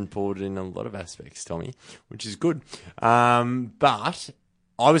getting on board in a lot of aspects, Tommy, which is good. But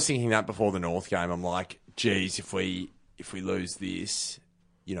I was thinking that before the North game. I'm like, geez, if we lose this,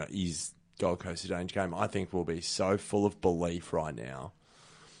 is Gold Coast a danger game? I think we'll be so full of belief right now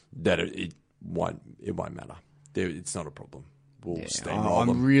that it won't matter. It's not a problem. We'll steamroll I'm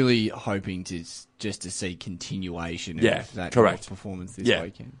them. really hoping to see continuation of that correct. performance this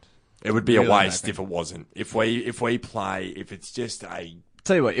weekend. It would be Really a waste hoping. if it wasn't. If we play, if it's just a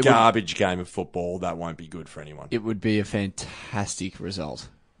Tell you what, garbage game of football, that won't be good for anyone. It would be a fantastic result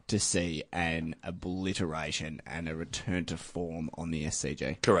to see an obliteration and a return to form on the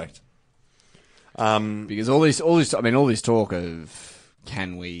SCG. Correct. Because all this talk of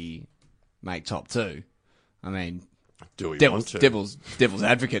can we make top two? I mean, Do we want to? devil's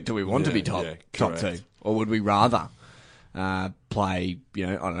advocate. Do we want to be top two, correct. or would we rather play?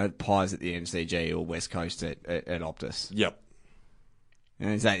 Pies at the MCG or West Coast at Optus? Yep.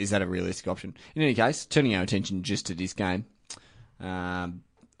 Is that a realistic option? In any case, turning our attention just to this game, I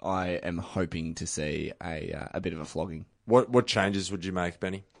am hoping to see a bit of a flogging. What changes would you make,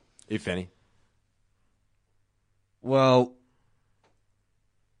 Benny, if any? Well,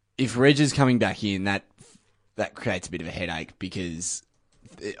 if Reg is coming back in, that creates a bit of a headache because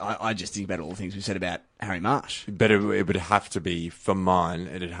I just think about all the things we said about Harry Marsh. But it would have to be, for mine,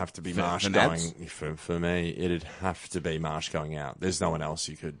 it'd have to be Marsh for going. Nabs? For me, it'd have to be Marsh going out. There's no one else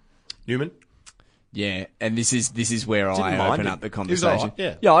you could. Newman? Yeah, and this is where I mind open him. up the He was conversation. all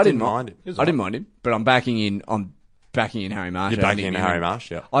right, yeah. I Didn't didn't mind him. I didn't mind him, but I'm backing in Harry Marsh. You're over backing Nick in Newman. Harry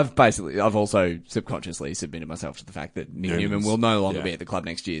Marsh, yeah. I've also subconsciously submitted myself to the fact that Nick Newman will no longer yeah. be at the club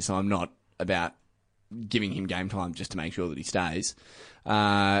next year, so I'm not about giving him game time just to make sure that he stays.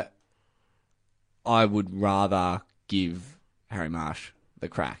 I would rather give Harry Marsh the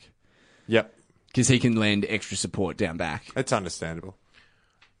crack Yep. because he can lend extra support down back. It's understandable.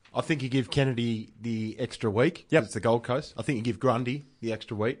 I think you give Kennedy the extra week because it's the Gold Coast. I think you give Grundy the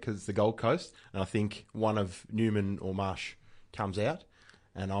extra week because it's the Gold Coast. And I think one of Newman or Marsh comes out.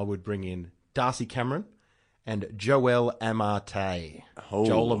 And I would bring in Darcy Cameron and Joel Amarte. Oh,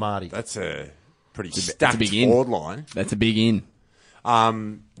 Joel Amarte. That's a pretty That's a stacked big in. forward line. That's a big in.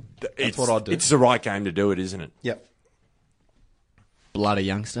 That's what I'd do. It's the right game to do it, isn't it? Yep. Bloody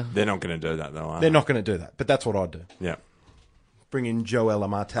youngster. They're not going to do that, though, are They're not going to do that. But that's what I'd do. Yeah. Bring in Joel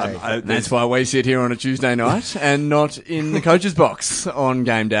Amarte. That's why we sit here on a Tuesday night and not in the coach's box on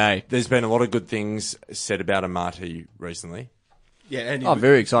game day. There's been a lot of good things said about Amati recently. yeah, and Oh,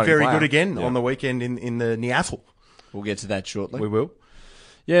 very exciting Very player. good again on the weekend in the Niatal. We'll get to that shortly. We will.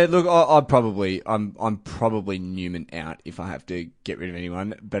 Yeah, look, I'm probably Newman out if I have to get rid of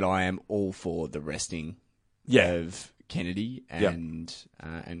anyone, but I am all for the resting of Kennedy and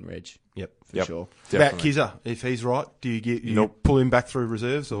Reg. Yep. For sure. About Kizza, if he's right, do you pull him back through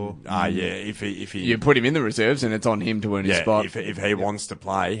reserves or? Yeah, if he You put him in the reserves and it's on him to earn his spot. if he wants to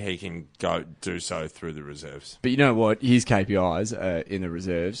play, he can go do so through the reserves. But you know what? His KPIs in the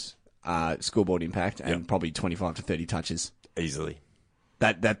reserves are scoreboard impact and probably 25 to 30 touches. easily.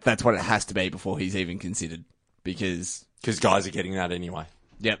 That's what it has to be before he's even considered. Because Guys are getting that anyway.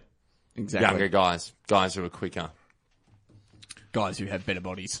 yep, exactly. Younger guys who are quicker. Guys who have better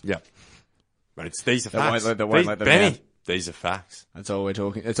bodies. Yep. But these are That won't facts. let- that won't let them Benny, down. these are facts. That's all we're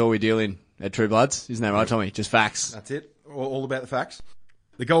talking. That's all we deal in at True Bloods, isn't that right, Tommy? Just facts. That's it. All about the facts.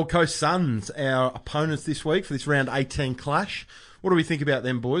 The Gold Coast Suns, our opponents this week for this round 18 clash. What do we think about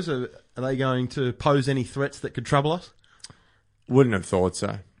them, boys? Are they going to pose any threats that could trouble us? Wouldn't have thought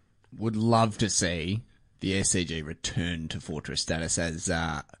so. Would love to see the SCG return to fortress status, as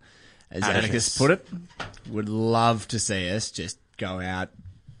Atticus put it. Would love to see us just go out,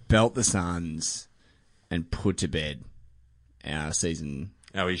 belt the Suns, and put to bed our season's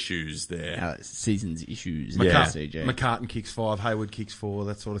issues in the SCG. McCartan kicks 5, Hayward kicks 4,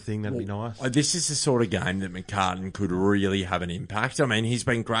 that sort of thing. That'd be nice. This is the sort of game that McCartan could really have an impact. I mean, he's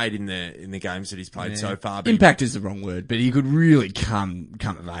been great in the games that he's played so far. But Impact is the wrong word, but he could really come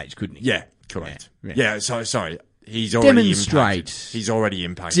of age, couldn't he? Yeah, correct. Yeah. Yeah, so sorry. He's already impacted. He's already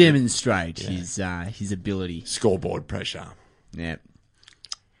impacted. Demonstrate his ability. Scoreboard pressure. Yeah.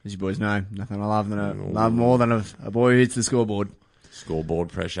 As you boys know, nothing I love more than a boy who hits the scoreboard. Scoreboard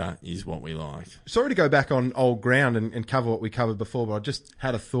pressure is what we like. Sorry to go back on old ground and cover what we covered before, but I just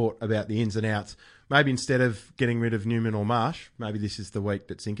had a thought about the ins and outs. Maybe instead of getting rid of Newman or Marsh, maybe this is the week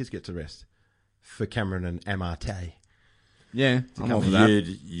that Sinkers gets a rest for Cameron and Amarte. Yeah, I'm all for that.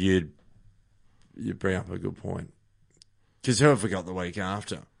 You'd bring up a good point. Because who have we got the week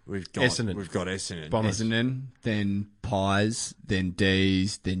after? We've got Essendon. Bombers. Essendon, then Pies, then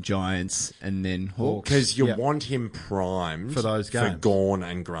D's, then Giants, and then Hawks. Because you want him primed for those games. For Gawn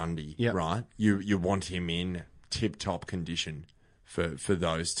and Grundy, Yep. right? You want him in tip-top condition for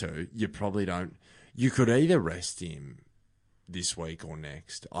those two. You probably don't. You could either rest him this week or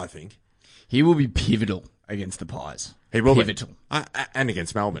next, I think. He will be pivotal against the Pies. He will pivotal. be. And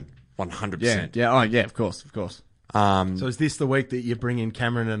against Melbourne, 100%. Yeah. Oh, yeah, of course. So is this the week that you bring in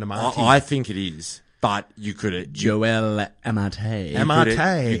Cameron and Amarte? I think it is. But you could... Joel Amarte.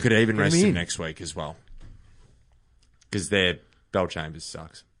 Amarte. You could even Put rest him him in. next week as well. Because their Bell Chambers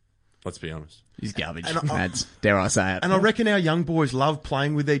sucks. Let's be honest. He's garbage, And Mads. Dare I say it. And I reckon our young boys love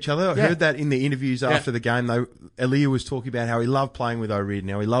playing with each other. I heard that in the interviews after the game. Elia was talking about how he loved playing with O'Riordan,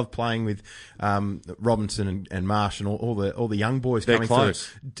 how he loved playing with Robinson and Marsh and all the young boys They're coming close.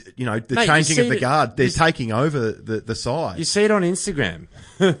 through. You know, the Mate, changing you of see the guard. They're taking over the side. You see it on Instagram.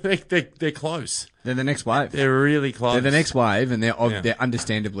 they're close. They're the next wave. They're really close. They're the next wave, and they're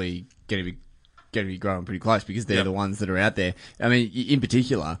understandably going to be growing pretty close because they're the ones that are out there. I mean, in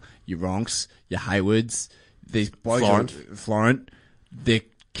particular, your Ronks, your Haywards, these blokes, Florent, they're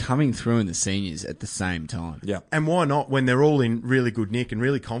coming through in the seniors at the same time. Yeah. And why not, when they're all in really good nick and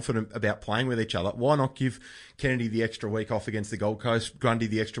really confident about playing with each other, why not give Kennedy the extra week off against the Gold Coast, Grundy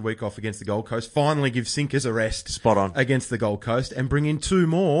the extra week off against the Gold Coast, finally give Sinkers a rest Spot on. against the Gold Coast, and bring in two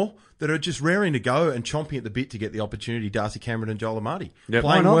more that are just raring to go and chomping at the bit to get the opportunity, Darcy Cameron and Joel Amati. Yep. Playing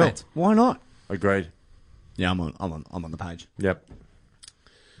Why not, well. mate? Why not? Agreed. Yeah, I'm on the page. Yep.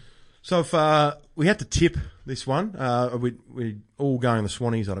 So if we had to tip this one, we all going the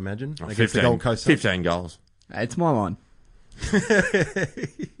Swannies, I'd imagine, against the Gold Coast. 15 goals. It's my line.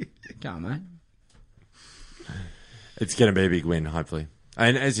 Go on, mate. It's going to be a big win, hopefully.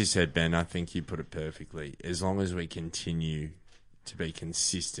 And as you said, Ben, I think you put it perfectly. As long as we continue to be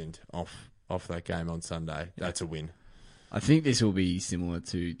consistent off that game on Sunday, that's a win. I think this will be similar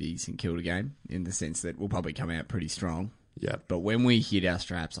to the St Kilda game in the sense that we'll probably come out pretty strong. Yeah. But when we hit our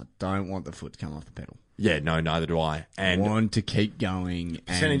straps, I don't want the foot to come off the pedal. Yeah, no, neither do I. I want to keep going.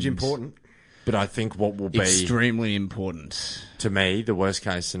 Percentage and important. But I think what will be, extremely important. to me, the worst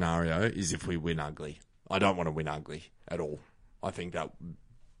case scenario is if we win ugly. I don't want to win ugly at all. I think that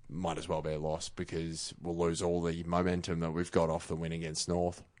might as well be a loss because we'll lose all the momentum that we've got off the win against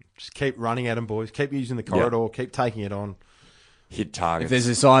North. Just keep running at them, boys. Keep using the corridor. Keep taking it on. Hit targets. If there's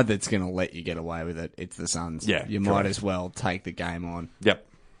a side that's going to let you get away with it, it's the Suns. Yeah, you correct. might as well take the game on. Yep.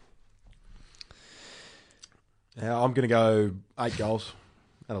 Yeah, I'm going to go 8 goals.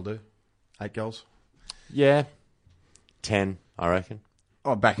 That'll do. 8 goals. Yeah. 10, I reckon.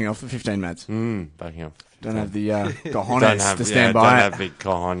 Oh, backing off for 15 Mads. Backing up. Don't have the cojones to stand by Don't it. have big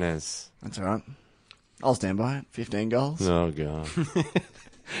cojones. That's all right. I'll stand by it. 15 goals. Oh, God.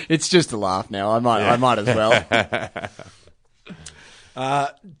 It's just a laugh now. I might as well.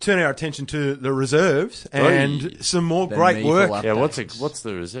 Turn our attention to the reserves and some more great Neefle work. up. Yeah, what's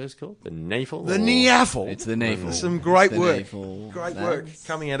the reserves called? The NAFL? The NIAFL. It's the Neefle. Some great It's the work. Neefle. Great No. work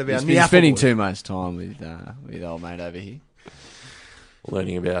coming out of our He's been NIAFL spending boys. too much time with old mate over here.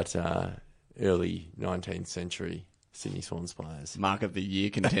 Learning about early 19th century Sydney Swans players. Mark of the year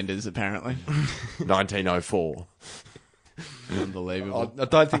contenders, apparently. 1904. Unbelievable. I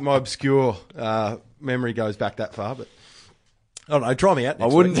don't think my obscure memory goes back that far, but I don't know. Try me out I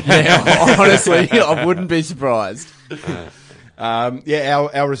next wouldn't. week. Yeah, honestly, I wouldn't be surprised.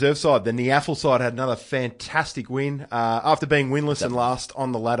 Our reserve side, the Niaffle side, had another fantastic win. After being winless and last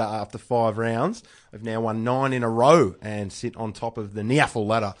on the ladder after 5 rounds, they've now won 9 in a row and sit on top of the Niaffle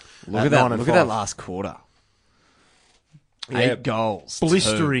ladder. Look at that! Look at that last quarter. Yeah, 8 goals.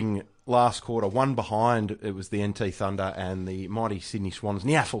 blistering last quarter. One behind, it was the NT Thunder and the mighty Sydney Swans.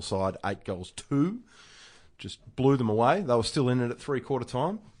 Niaffle side, 8 goals, 2. Just blew them away. They were still in it at 3/4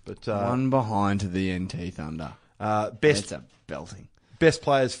 time. But One behind to the NT Thunder. best That's a belting. Best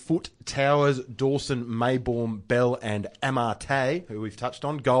players, Foot, Towers, Dawson, Mayborn, Bell and Amarte, who we've touched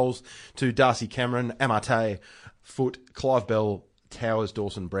on. Goals to Darcy Cameron, Amarte, Foot, Clive Bell, Towers,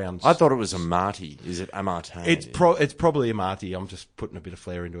 Dawson, Browns. I thought it was Amati. Is it Amarte? It's probably Amarte. I'm just putting a bit of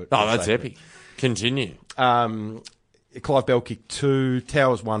flair into it. Oh, that's epic. Continue. Clive Bell kicked 2,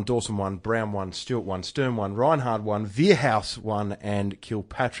 Towers 1, Dawson 1, Brown 1, Stewart 1, Stern 1, Reinhard 1, Veerhouse 1 and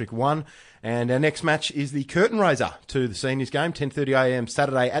Kilpatrick 1. And our next match is the curtain raiser to the seniors game, 10:30am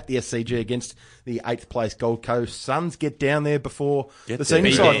Saturday at the SCG against the 8th place Gold Coast Suns. Get down there before the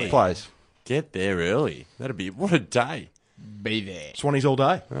senior side plays. Get there early. That'd be, what a day. Be there. Swannies all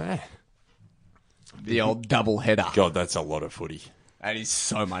day. The old double header. God, that's a lot of footy. That is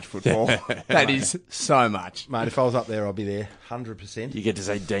so much football. That is so much. Mate, if I was up there, I'd be there 100%. You get to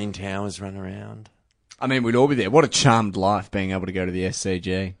see Dean Towers run around. I mean, we'd all be there. What a charmed life being able to go to the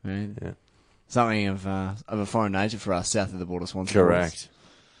SCG. Right? Yeah. Something of a foreign nature for us south of the border, Swansea. Correct.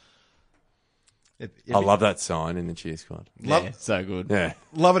 If I love that sign in the cheer squad. Yeah, so good. Yeah.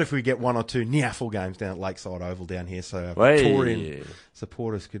 Love it if we get 1 or 2 Niaffle games down at Lakeside Oval down here, so our Way. Victorian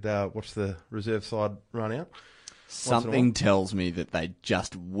supporters could watch the reserve side run out. Something tells me that they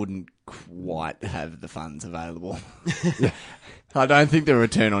just wouldn't quite have the funds available. I don't think the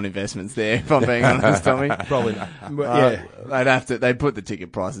return on investment's there, if I'm being honest, Tommy. Probably not. But, yeah. They'd put the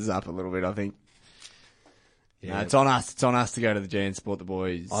ticket prices up a little bit, I think. Yeah. No, it's on us. It's on us to go to the G and support the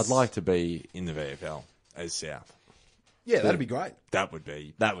boys. I'd like to be in the VFL as South. Yeah, that'd be great. That would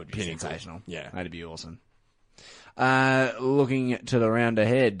be pinnacle. sensational. Yeah. That'd be awesome. Looking to the round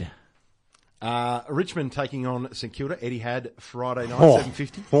ahead. Richmond taking on St Kilda. Eddie had Friday night,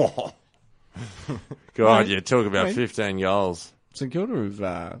 7:50. God, you talk about 15 goals. St Kilda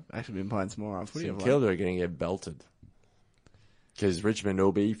have actually been playing some more footy. St of late. Kilda are going to get belted. Because Richmond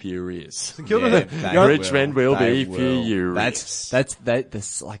will be furious. St Kilda, they Richmond will be They furious.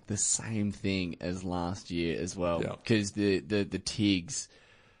 That's like the same thing as last year as well. Yeah. Because the Tigs,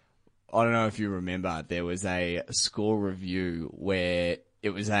 I don't know if you remember, there was a score review where it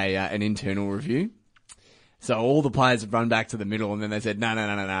was an internal review. So all the players had run back to the middle, and then they said,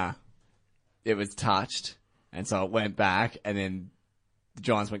 no. It was touched. And so it went back, and then the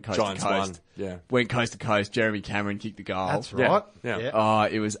Giants went coast to coast. Won. Yeah. Went coast to coast. Jeremy Cameron kicked the goal. That's right. Yeah. Oh,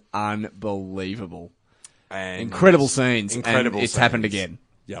 it was unbelievable. And Incredible scenes. Incredible and it's scenes. happened again.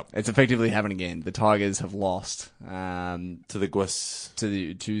 Yep. It's effectively happened again. The Tigers have lost To the Gwis. to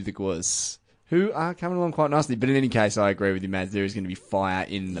the Gwis, who are coming along quite nicely. But in any case, I agree with you, Mads. There is going to be fire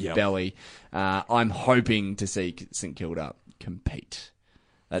in the belly. I'm hoping to see St Kilda compete.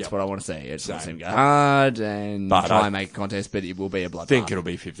 That's what I want to see. I just want to see them go hard and try and make a contest, but it will be a bloodbath. I think it'll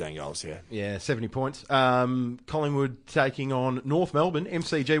be 15 goals, yeah. Yeah, 70 points. Collingwood taking on North Melbourne.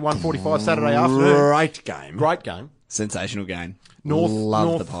 MCG 1:45 Saturday afternoon. Great game. Great game. Sensational game. North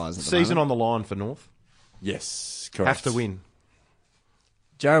Love the Pies at the season moment. on the line for North. Yes, correct. Have to win.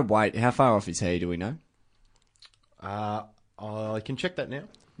 Jared Waite, how far off is he, do we know? I can check that now.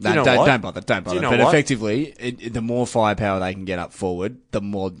 you know what? Don't bother. Do you know But what? effectively, the more firepower they can get up forward, the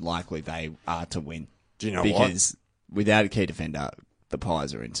more likely they are to win. Do you know Because without a key defender, the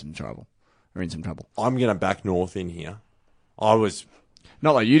Pies are in some trouble. I'm going to back North in here. I was...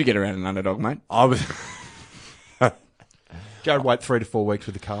 Not like you to get around an underdog, mate. Jared Waite 3 to 4 weeks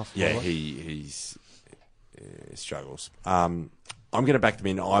with the calf. Yeah, he's struggles. I'm going to back them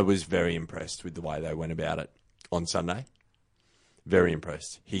in. I was very impressed with the way they went about it on Sunday. Very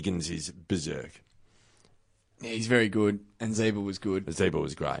impressed. Higgins is berserk. Yeah, he's very good, and Zeba was good. Zeba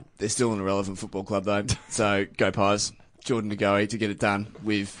was great. They're still an irrelevant football club, though. So go Pies. Jordan DeGoey to get it done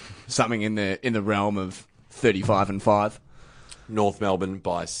with something in the realm of 35-5. North Melbourne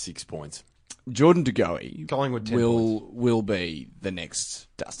by 6 points. Jordan DeGoey Collingwood 10 points. will be the next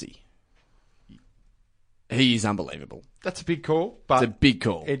Dusty. He is unbelievable. That's a big call, but It's a big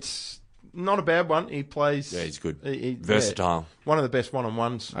call. it's not a bad one. He plays. Yeah, he's good. Yeah, Versatile. one of the best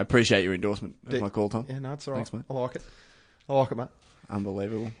one-on-ones. I appreciate your endorsement of my call, Tom. Yeah, no, it's all right. Thanks, mate. I like it. I like it, mate.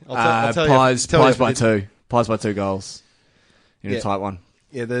 Unbelievable. I'll tell you- Pies tell you by if it- two. Pies by 2 goals in Yeah. a tight one.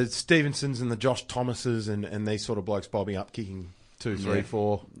 Yeah, the Stevensons and the Josh Thomases and these sort of blokes bobbing up, kicking 2, 3, Yeah.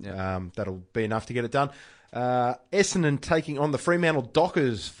 4. Yeah. That'll be enough to get it done. Essendon taking on the Fremantle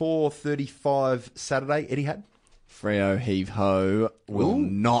Dockers, 4:35 Saturday. Etihad. Freo heave ho will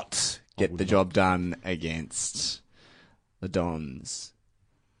not get the job done against the Dons.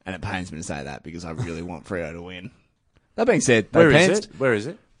 And it pains me to say that because I really want Freo to win. That being said, they Where is pantsed, it? Where is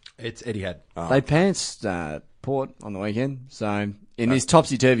it? It's Etihad. They pantsed Port on the weekend. So in this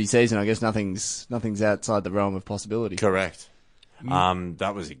topsy-turvy season, I guess nothing's outside the realm of possibility. Correct.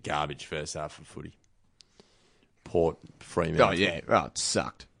 That was a garbage first half of footy. Port, Fremantle. Oh, yeah. Oh, it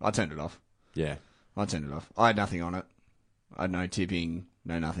sucked. I turned it off. Yeah. I had nothing on it. I had no tipping,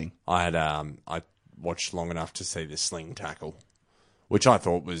 no nothing. I had I watched long enough to see the sling tackle, which I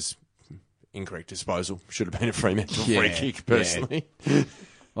thought was incorrect disposal. Should have been a Fremantle free Yeah, kick, personally.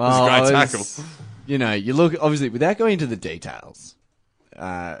 Well, It was a great tackle. You know, you look, obviously, without going into the details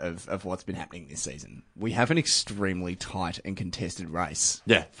of what's been happening this season, we have an extremely tight and contested race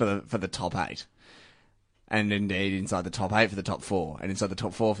Yeah. for the top 8. And indeed, inside the top 8 for the top 4, and inside the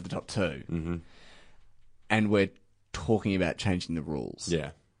top 4 for the top 2. Mm-hmm. And we're talking about changing the rules.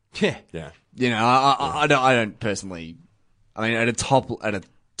 Yeah. Yeah. Yeah. You know, I don't personally. I mean, at a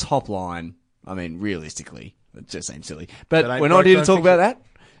top line, I mean, realistically, it just seems silly. But That ain't we're not broke, here to don't talk fix about it. that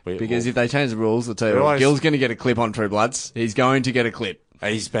We- because well- if they change the rules, I'll tell you what, Realize- Gil's going to get a clip on True Bloods. He's going to get a clip.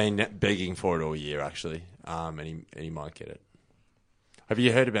 He's been begging for it all year, actually, and he might get it. Have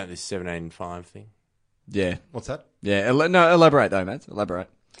you heard about this 17-5 thing? Yeah, What's that? yeah. Elaborate though, Matt. Elaborate.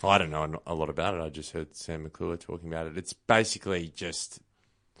 I don't know a lot about it. I just heard Sam McClure talking about it. It's basically just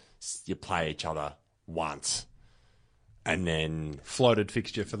you play each other once, and then Floated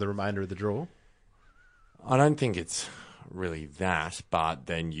fixture for the remainder of the draw. I don't think it's really that, but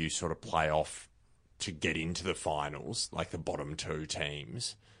then you sort of play off to get into the finals, like the bottom 2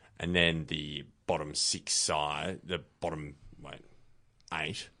 teams, and then the bottom 6 side, the bottom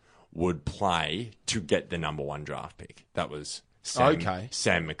 8, would play to get the number 1 draft pick. That was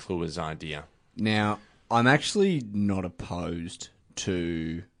Sam McClure's idea. Now, I'm actually not opposed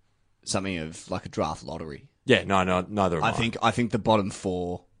to something of like a draft lottery. Yeah, no, neither am I. I think the bottom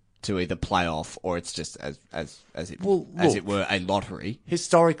 4 to either play off or it's just as it were a lottery.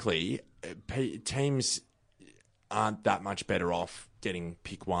 Historically, teams aren't that much better off getting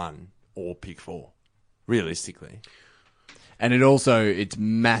pick 1 or pick 4, realistically. And it's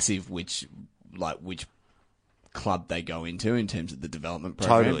massive which club they go into in terms of the development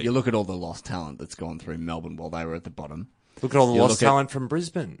program. Totally. You look at all the lost talent that's gone through Melbourne while they were at the bottom. Look at all the You lost look at- talent from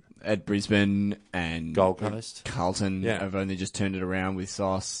Brisbane. At Brisbane and Gold Coast. Carlton Yeah. have only just turned it around with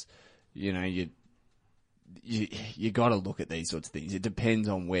Sauce. You know, you got to look at these sorts of things. It depends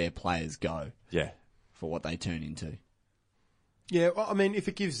on where players go Yeah. for what they turn into. Yeah, well, I mean, if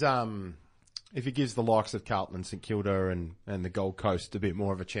it gives the likes of Carlton and St Kilda and the Gold Coast a bit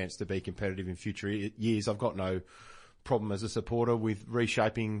more of a chance to be competitive in future years, I've got no problem as a supporter with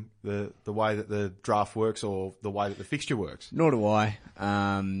reshaping the way that the draft works or the way that the fixture works. Nor do I.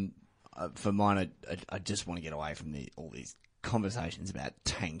 For mine, I just want to get away from all these conversations about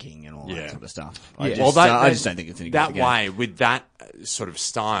tanking and all that Yeah. sort of stuff. Yeah. I just, Well, I just don't think it's any good that for the game. way, with that sort of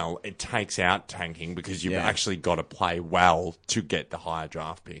style, it takes out tanking because you've Yeah. actually got to play well to get the higher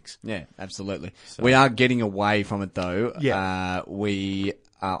draft picks. Yeah, absolutely. We are getting away from it though. Yeah. We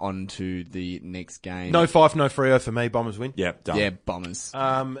are on to the next game. No Fife, no Freo for me. Bombers win. Yep, done. Yeah, Bombers.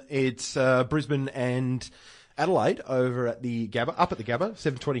 It's Brisbane and Adelaide over at the Gabba, up at the Gabba,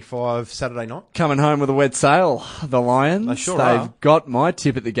 7:25 Saturday night. Coming home with a wet sail, the Lions. They sure They've are. got my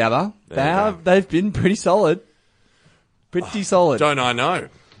tip at the Gabba. They've been pretty solid. Pretty solid. Don't I know?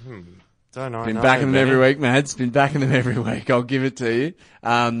 Don't I Been know? backing them man? every week, Mads. Been backing them every week. I'll give it to you.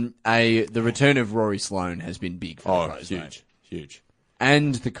 The return of Rory Sloane has been big for the Oh, Crows, mate. huge, huge.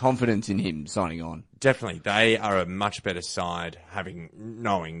 And the confidence in him signing on. Definitely. They are a much better side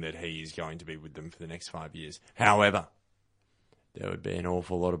knowing that he is going to be with them for the next 5 years. However, there would be an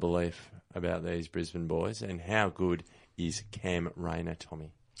awful lot of belief about these Brisbane boys. And how good is Cam Rayner,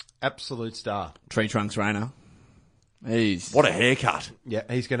 Tommy? Absolute star. Tree Trunks Rayner. What a haircut. Yeah,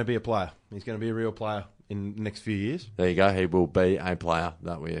 he's going to be a player. He's going to be a real player in the next few years. There you go. He will be a player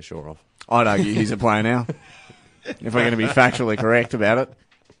that we are sure of. I'd argue he's a player now. If we're going to be factually correct about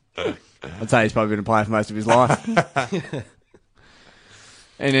it. I'd say he's probably been a player for most of his life.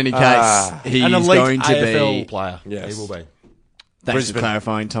 In any case, he An is elite going to AFL be... player. Yes. He will be. Thanks for Brisbane.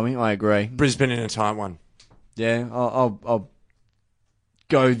 clarifying, Tommy. I agree. Brisbane in a tight one. Yeah, I'll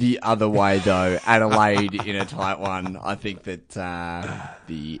go the other way though. Adelaide in a tight one. I think that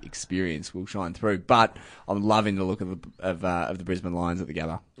the experience will shine through. But I'm loving the look of the Brisbane Lions at the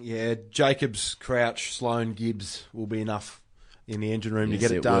Gabba. Yeah, Jacobs, Crouch, Sloan, Gibbs will be enough in the engine room Yes, to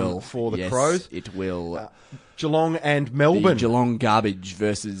get it done will. for the Yes, Crows. It will. Geelong and The Melbourne. Geelong garbage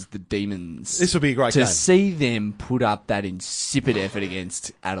versus the Demons. This will be a great to game. see them put up that insipid effort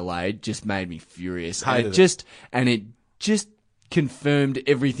against Adelaide just made me furious. Hated And it just confirmed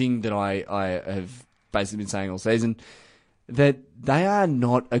everything that I have basically been saying all season, that they are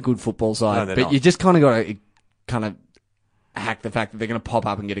not a good football side. No, they're but not. you just kind of got to kind of hack the fact that they're going to pop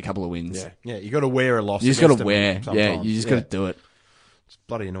up and get a couple of wins. Yeah. Yeah, you got to wear a loss. You just got against to them wear. Yeah, sometimes. you just got to do it. It's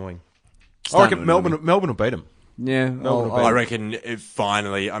bloody annoying. I Starting reckon to annoy Melbourne will beat them. Yeah, Melbourne I reckon it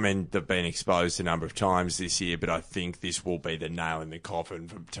finally, I mean, they've been exposed a number of times this year, but I think this will be the nail in the coffin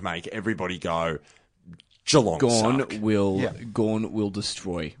to make everybody go, Geelong suck. Gorn will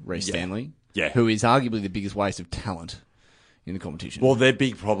destroy Reece Stanley. Yeah. Who is arguably the biggest waste of talent in the competition. Well, their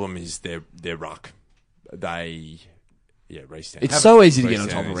big problem is their ruck. Reece Stanley. It's so easy to get on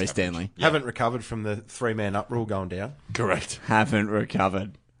Reece top of Stanley's Reece coverage. Stanley. Haven't recovered from the 3-man up rule going down. Correct. Haven't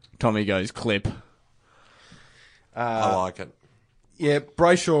recovered. Tommy goes clip. I like it. Yeah,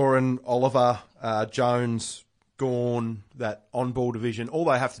 Brayshaw and Oliver, Jones, Gawn, that on-ball division, all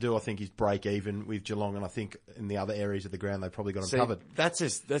they have to do, I think, is break even with Geelong, and I think in the other areas of the ground they've probably got them See, covered.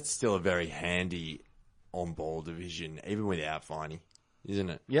 that's still a very handy on-ball division, even without Viney, isn't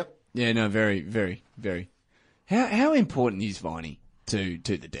it? Yep. Yeah, no, very, very, very. How important is Viney to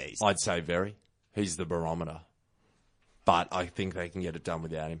the D's? I'd say very. He's the barometer. But I think they can get it done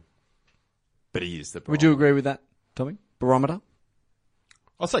without him. But he is the barometer. Would you agree with that, Tommy? Barometer?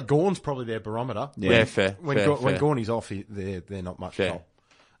 I'd say Gawn's probably their barometer. Yeah, fair. When fair, when fair. Gawn is off, they're not much Fair.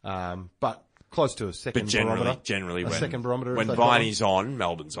 help. But close to a second But barometer. generally, a when, second barometer. when if they've got Viney's on,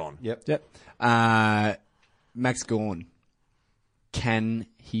 Melbourne's on. one. Yep. Yep. Max Gawn. Can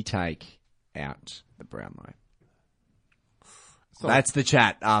he take out the Brownlow? That's the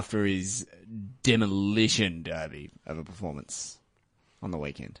chat after his demolition derby of a performance on the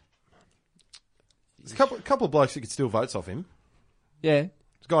weekend. There's a couple of blokes that could steal votes off him. Yeah.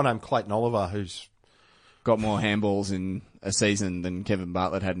 There's a guy named Clayton Oliver who's Got more handballs in a season than Kevin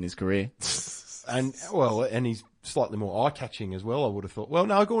Bartlett had in his career. and he's slightly more eye-catching as well, I would have thought. Well,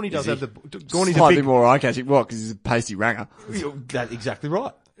 no, Gawny does have the... Gawny's Slightly a big... more eye-catching. What? Because he's a pasty ranger. That's exactly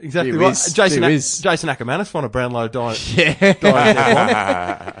right. Exactly There right. is. Jason There is. Ackermanis won a Brownlow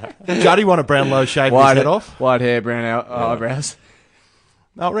Yeah. Juddy won a Brownlow shaving his head off. White hair, brown eyebrows.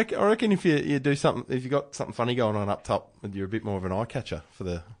 I reckon if you do something, if you got something funny going on up top, you're a bit more of an eye catcher for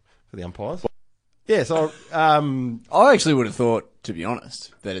the umpires. Yeah, so I actually would have thought, to be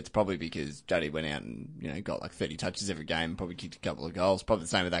honest, that it's probably because Juddy went out and got like 30 touches every game, probably kicked a couple of goals. Probably the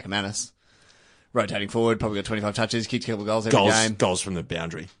same with Ackermanis. Rotating forward, probably got 25 touches, kicked a couple of goals every game. Goals from the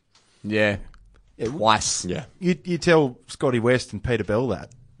boundary. Yeah. Twice. Yeah. you tell Scotty West and Peter Bell that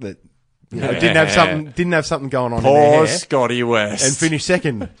didn't have something going on in their Poor hair Scotty West. and finished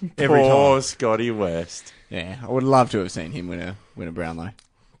second every Poor time. Scotty West. Yeah. I would love to have seen him win a Brownlow.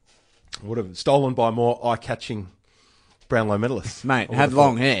 Would have stolen by more eye-catching Brownlow medalists. Mate, I would had have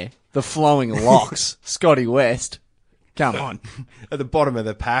long hair, the flowing locks, Scotty West. Come on. at the bottom of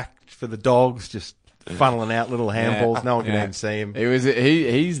the pack for the dogs, just funneling out little handballs. No one can even see him.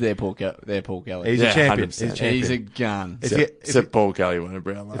 He's their Paul Kelly. He's Yeah, a champion. 100%. He's a champion. He's a gun. Except Paul Kelly won a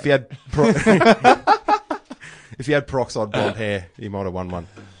Brownlow. If he had if he had peroxide blonde hair, he might have won one.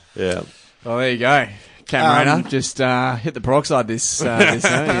 Yeah. Well, there you go. Cam Rayner just hit the peroxide this year.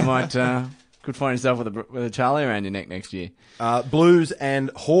 You might could find yourself with a Charlie around your neck next year. Blues and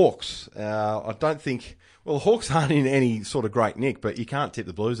Hawks. I don't think. Well, the Hawks aren't in any sort of great nick, but you can't tip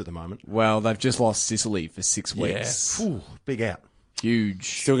the Blues at the moment. Well, they've just lost Sicily for 6 weeks. Ooh, big out.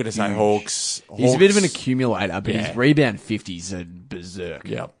 Huge. Still going to say Huge. Hawks. He's a bit of an accumulator, but Yeah. his rebound 50s are berserk.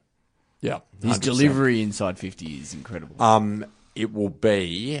 Yep. Yep. His 100%. delivery inside 50 is incredible. It will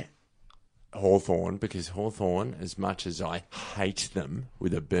be Hawthorn, because Hawthorn, as much as I hate them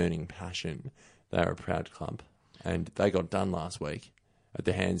with a burning passion, they are a proud club. And they got done last week at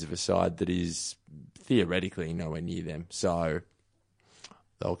the hands of a side that is theoretically nowhere near them. So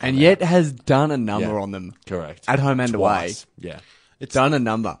they'll come And yet out. has done a number Yeah. on them. Correct. At home and Twice. Yeah. It's done a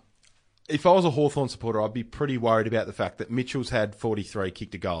number. If I was a Hawthorn supporter, I'd be pretty worried about the fact that Mitchell's had 43,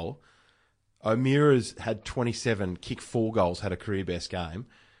 kicked a goal. O'Meara's had 27, kicked 4 goals, had a career best game,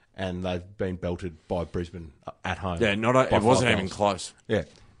 and they've been belted by Brisbane at home. Yeah, by it 5 wasn't even goals. close. Yeah,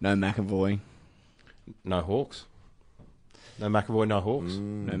 No McAvoy. no Hawks. No McAvoy, no Hawks.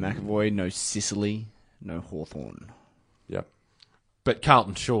 No McAvoy, no Sicily, no Hawthorn. Yep. But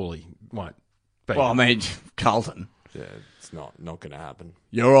Carlton surely won't beat Well, I them. mean, Carlton. Yeah, it's not going to happen.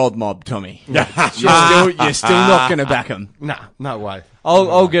 Your old mob, Tommy. you're still not going to back him. Nah, no way.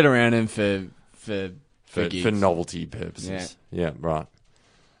 I'll get around him for gigs. For novelty purposes. Yeah, right.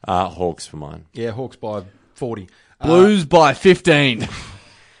 Hawks for mine. Yeah, Hawks by 40. Blues by 15.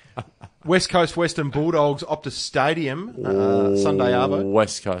 West Coast Western Bulldogs, Optus Stadium, Sunday Arvo.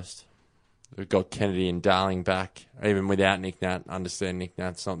 West Coast. We've got Kennedy and Darling back, even without Nick Nat. Understand Nick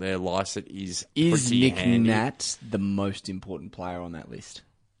Nat's not there. Lycett is pretty Nick handy. Nat the most important player on that list?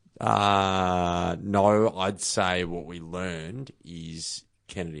 No, I'd say what we learned is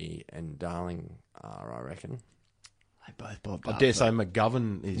Kennedy and Darling are, I reckon. They both bobbed I up, dare say but-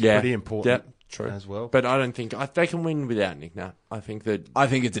 McGovern is Yeah. pretty important True. as well. But I don't think they can win without Nick Nat. I think that I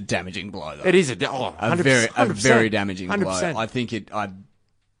think it's a damaging blow, though. it is a 100%. very damaging 100%. blow. I think it. I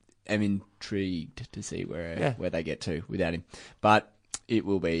am intrigued to see where they get to without him, but it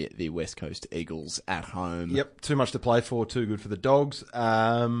will be the West Coast Eagles at home. Yep, too much to play for, too good for the Dogs.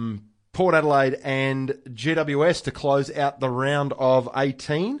 Port Adelaide and GWS to close out the round of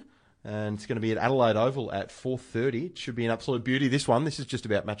 18. And it's going to be at Adelaide Oval at 4:30. It should be an absolute beauty, this one. This is just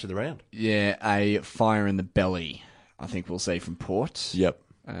about match of the round. Yeah, a fire in the belly. I think we'll see from Port. Yep.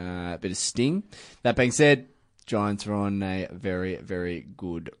 A bit of sting. That being said, Giants are on a very, very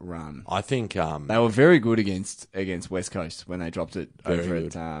good run. I think They were very good against West Coast when they dropped it Very over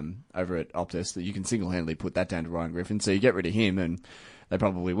good. at Optus. That you can single-handedly put that down to Ryan Griffin. So you get rid of him and they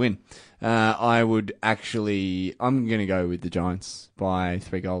probably win. I'm going to go with the Giants by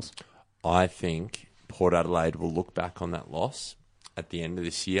 3 goals. I think Port Adelaide will look back on that loss at the end of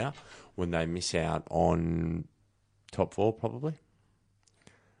this year when they miss out on top 4 probably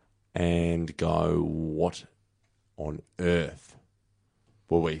and go, what on earth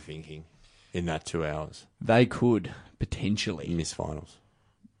were we thinking in that 2 hours? They could potentially. Miss finals.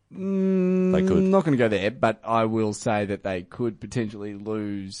 They could. I'm not going to go there, but I will say that they could potentially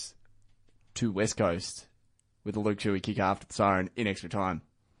lose to West Coast with a Luke Shuey kick after the siren in extra time.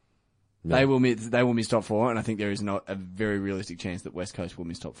 No. They will miss top 4, and I think there is not a very realistic chance that West Coast will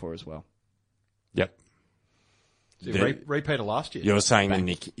miss top 4 as well. Yep. Repeat of last year. You're saying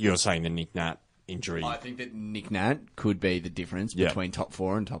the Nick Nat injury. I think that Nick Nat could be the difference between top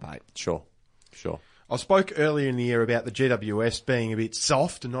 4 and top 8. Sure. I spoke earlier in the year about the GWS being a bit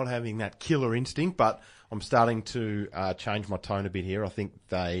soft and not having that killer instinct, but I'm starting to change my tone a bit here. I think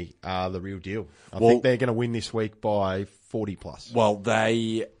they are the real deal. I think they're going to win this week by 40 plus. Well,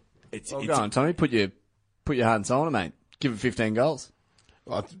 go on, Tommy. Put your heart and soul on it, mate. Give it 15 goals.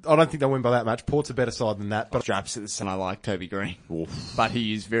 I don't think they'll win by that much. Port's a better side than that, but straps at the And same. I like Toby Green. Oof. But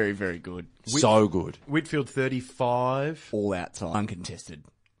he is very, very good. So good. Whitfield 35. All outside. Uncontested.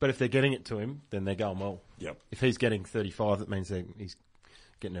 But if they're getting it to him, then they're going well. Yep. If he's getting 35, that means they're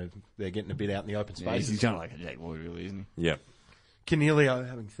getting a bit out in the open Yeah, space. he's kind of like a Jack Lloyd, really, isn't he? Yep. Cornelio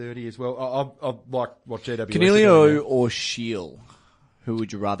having 30 as well. I like what GWS are doing Cornelio now. or Shield? Who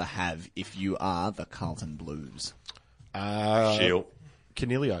would you rather have if you are the Carlton Blues? Shield.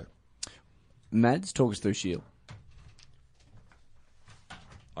 Cornelio. Mads, talk us through Shield.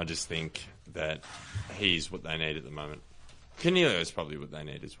 I just think that he's what they need at the moment. Cornelio is probably what they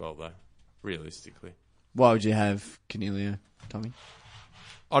need as well, though, realistically. Why would you have Cornelio, Tommy?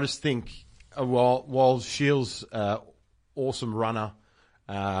 I just think while Shields, awesome runner,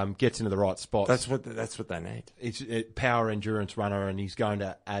 gets into the right spots. That's what they need. It's a power endurance runner, and he's going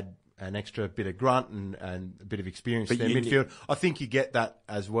to add an extra bit of grunt and a bit of experience to But their you- midfield. I think you get that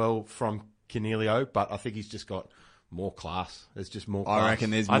as well from Cornelio, but I think he's just got more class. There's just more class. I reckon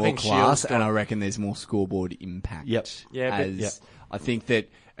there's I more think class, Shield's and got- I reckon there's more scoreboard impact. Yep. Yeah, but- As I think that,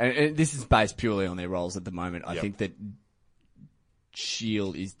 and this is based purely on their roles at the moment. I Yep. think that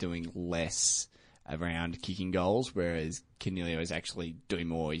Shield is doing less around kicking goals, whereas Cornelio is actually doing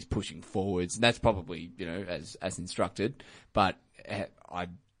more. He's pushing forwards, and that's probably as instructed. But I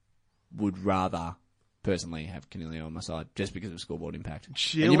would rather personally have Cornelio on my side just because of scoreboard impact.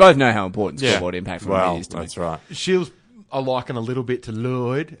 Shield- And you both know how important scoreboard impact for me is to that's me. right. Shields I liken a little bit to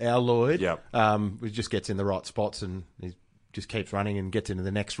Lloyd, our Lloyd. Yep. He just gets in the right spots and he just keeps running and gets into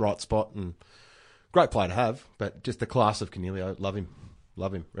the next right spot. And great player to have, but just the class of Cornelio. Love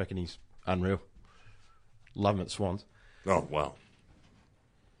him. Reckon he's unreal. Love him at Swans. Oh, well.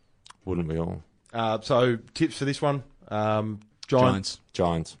 Wouldn't we all? So tips for this one. Giants.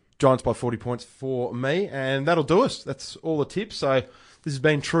 Giants. Giants by 40 points for me, and that'll do us. That's all the tips. So this has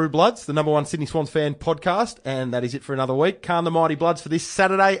been True Bloods, the number one Sydney Swans fan podcast, and that is it for another week. Calm the Mighty Bloods for this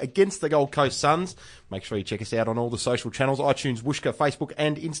Saturday against the Gold Coast Suns. Make sure you check us out on all the social channels, iTunes, Wooshka, Facebook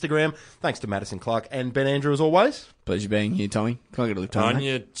and Instagram. Thanks to Madison Clark and Ben Andrew as always. Pleasure being here, Tommy. Can I get a lift home? On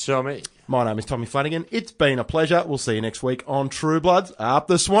you, Tommy. My name is Tommy Flanagan. It's been a pleasure. We'll see you next week on True Bloods. Up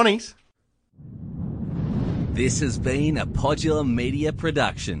the Swannies. This has been a Podular Media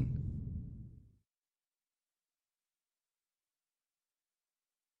production.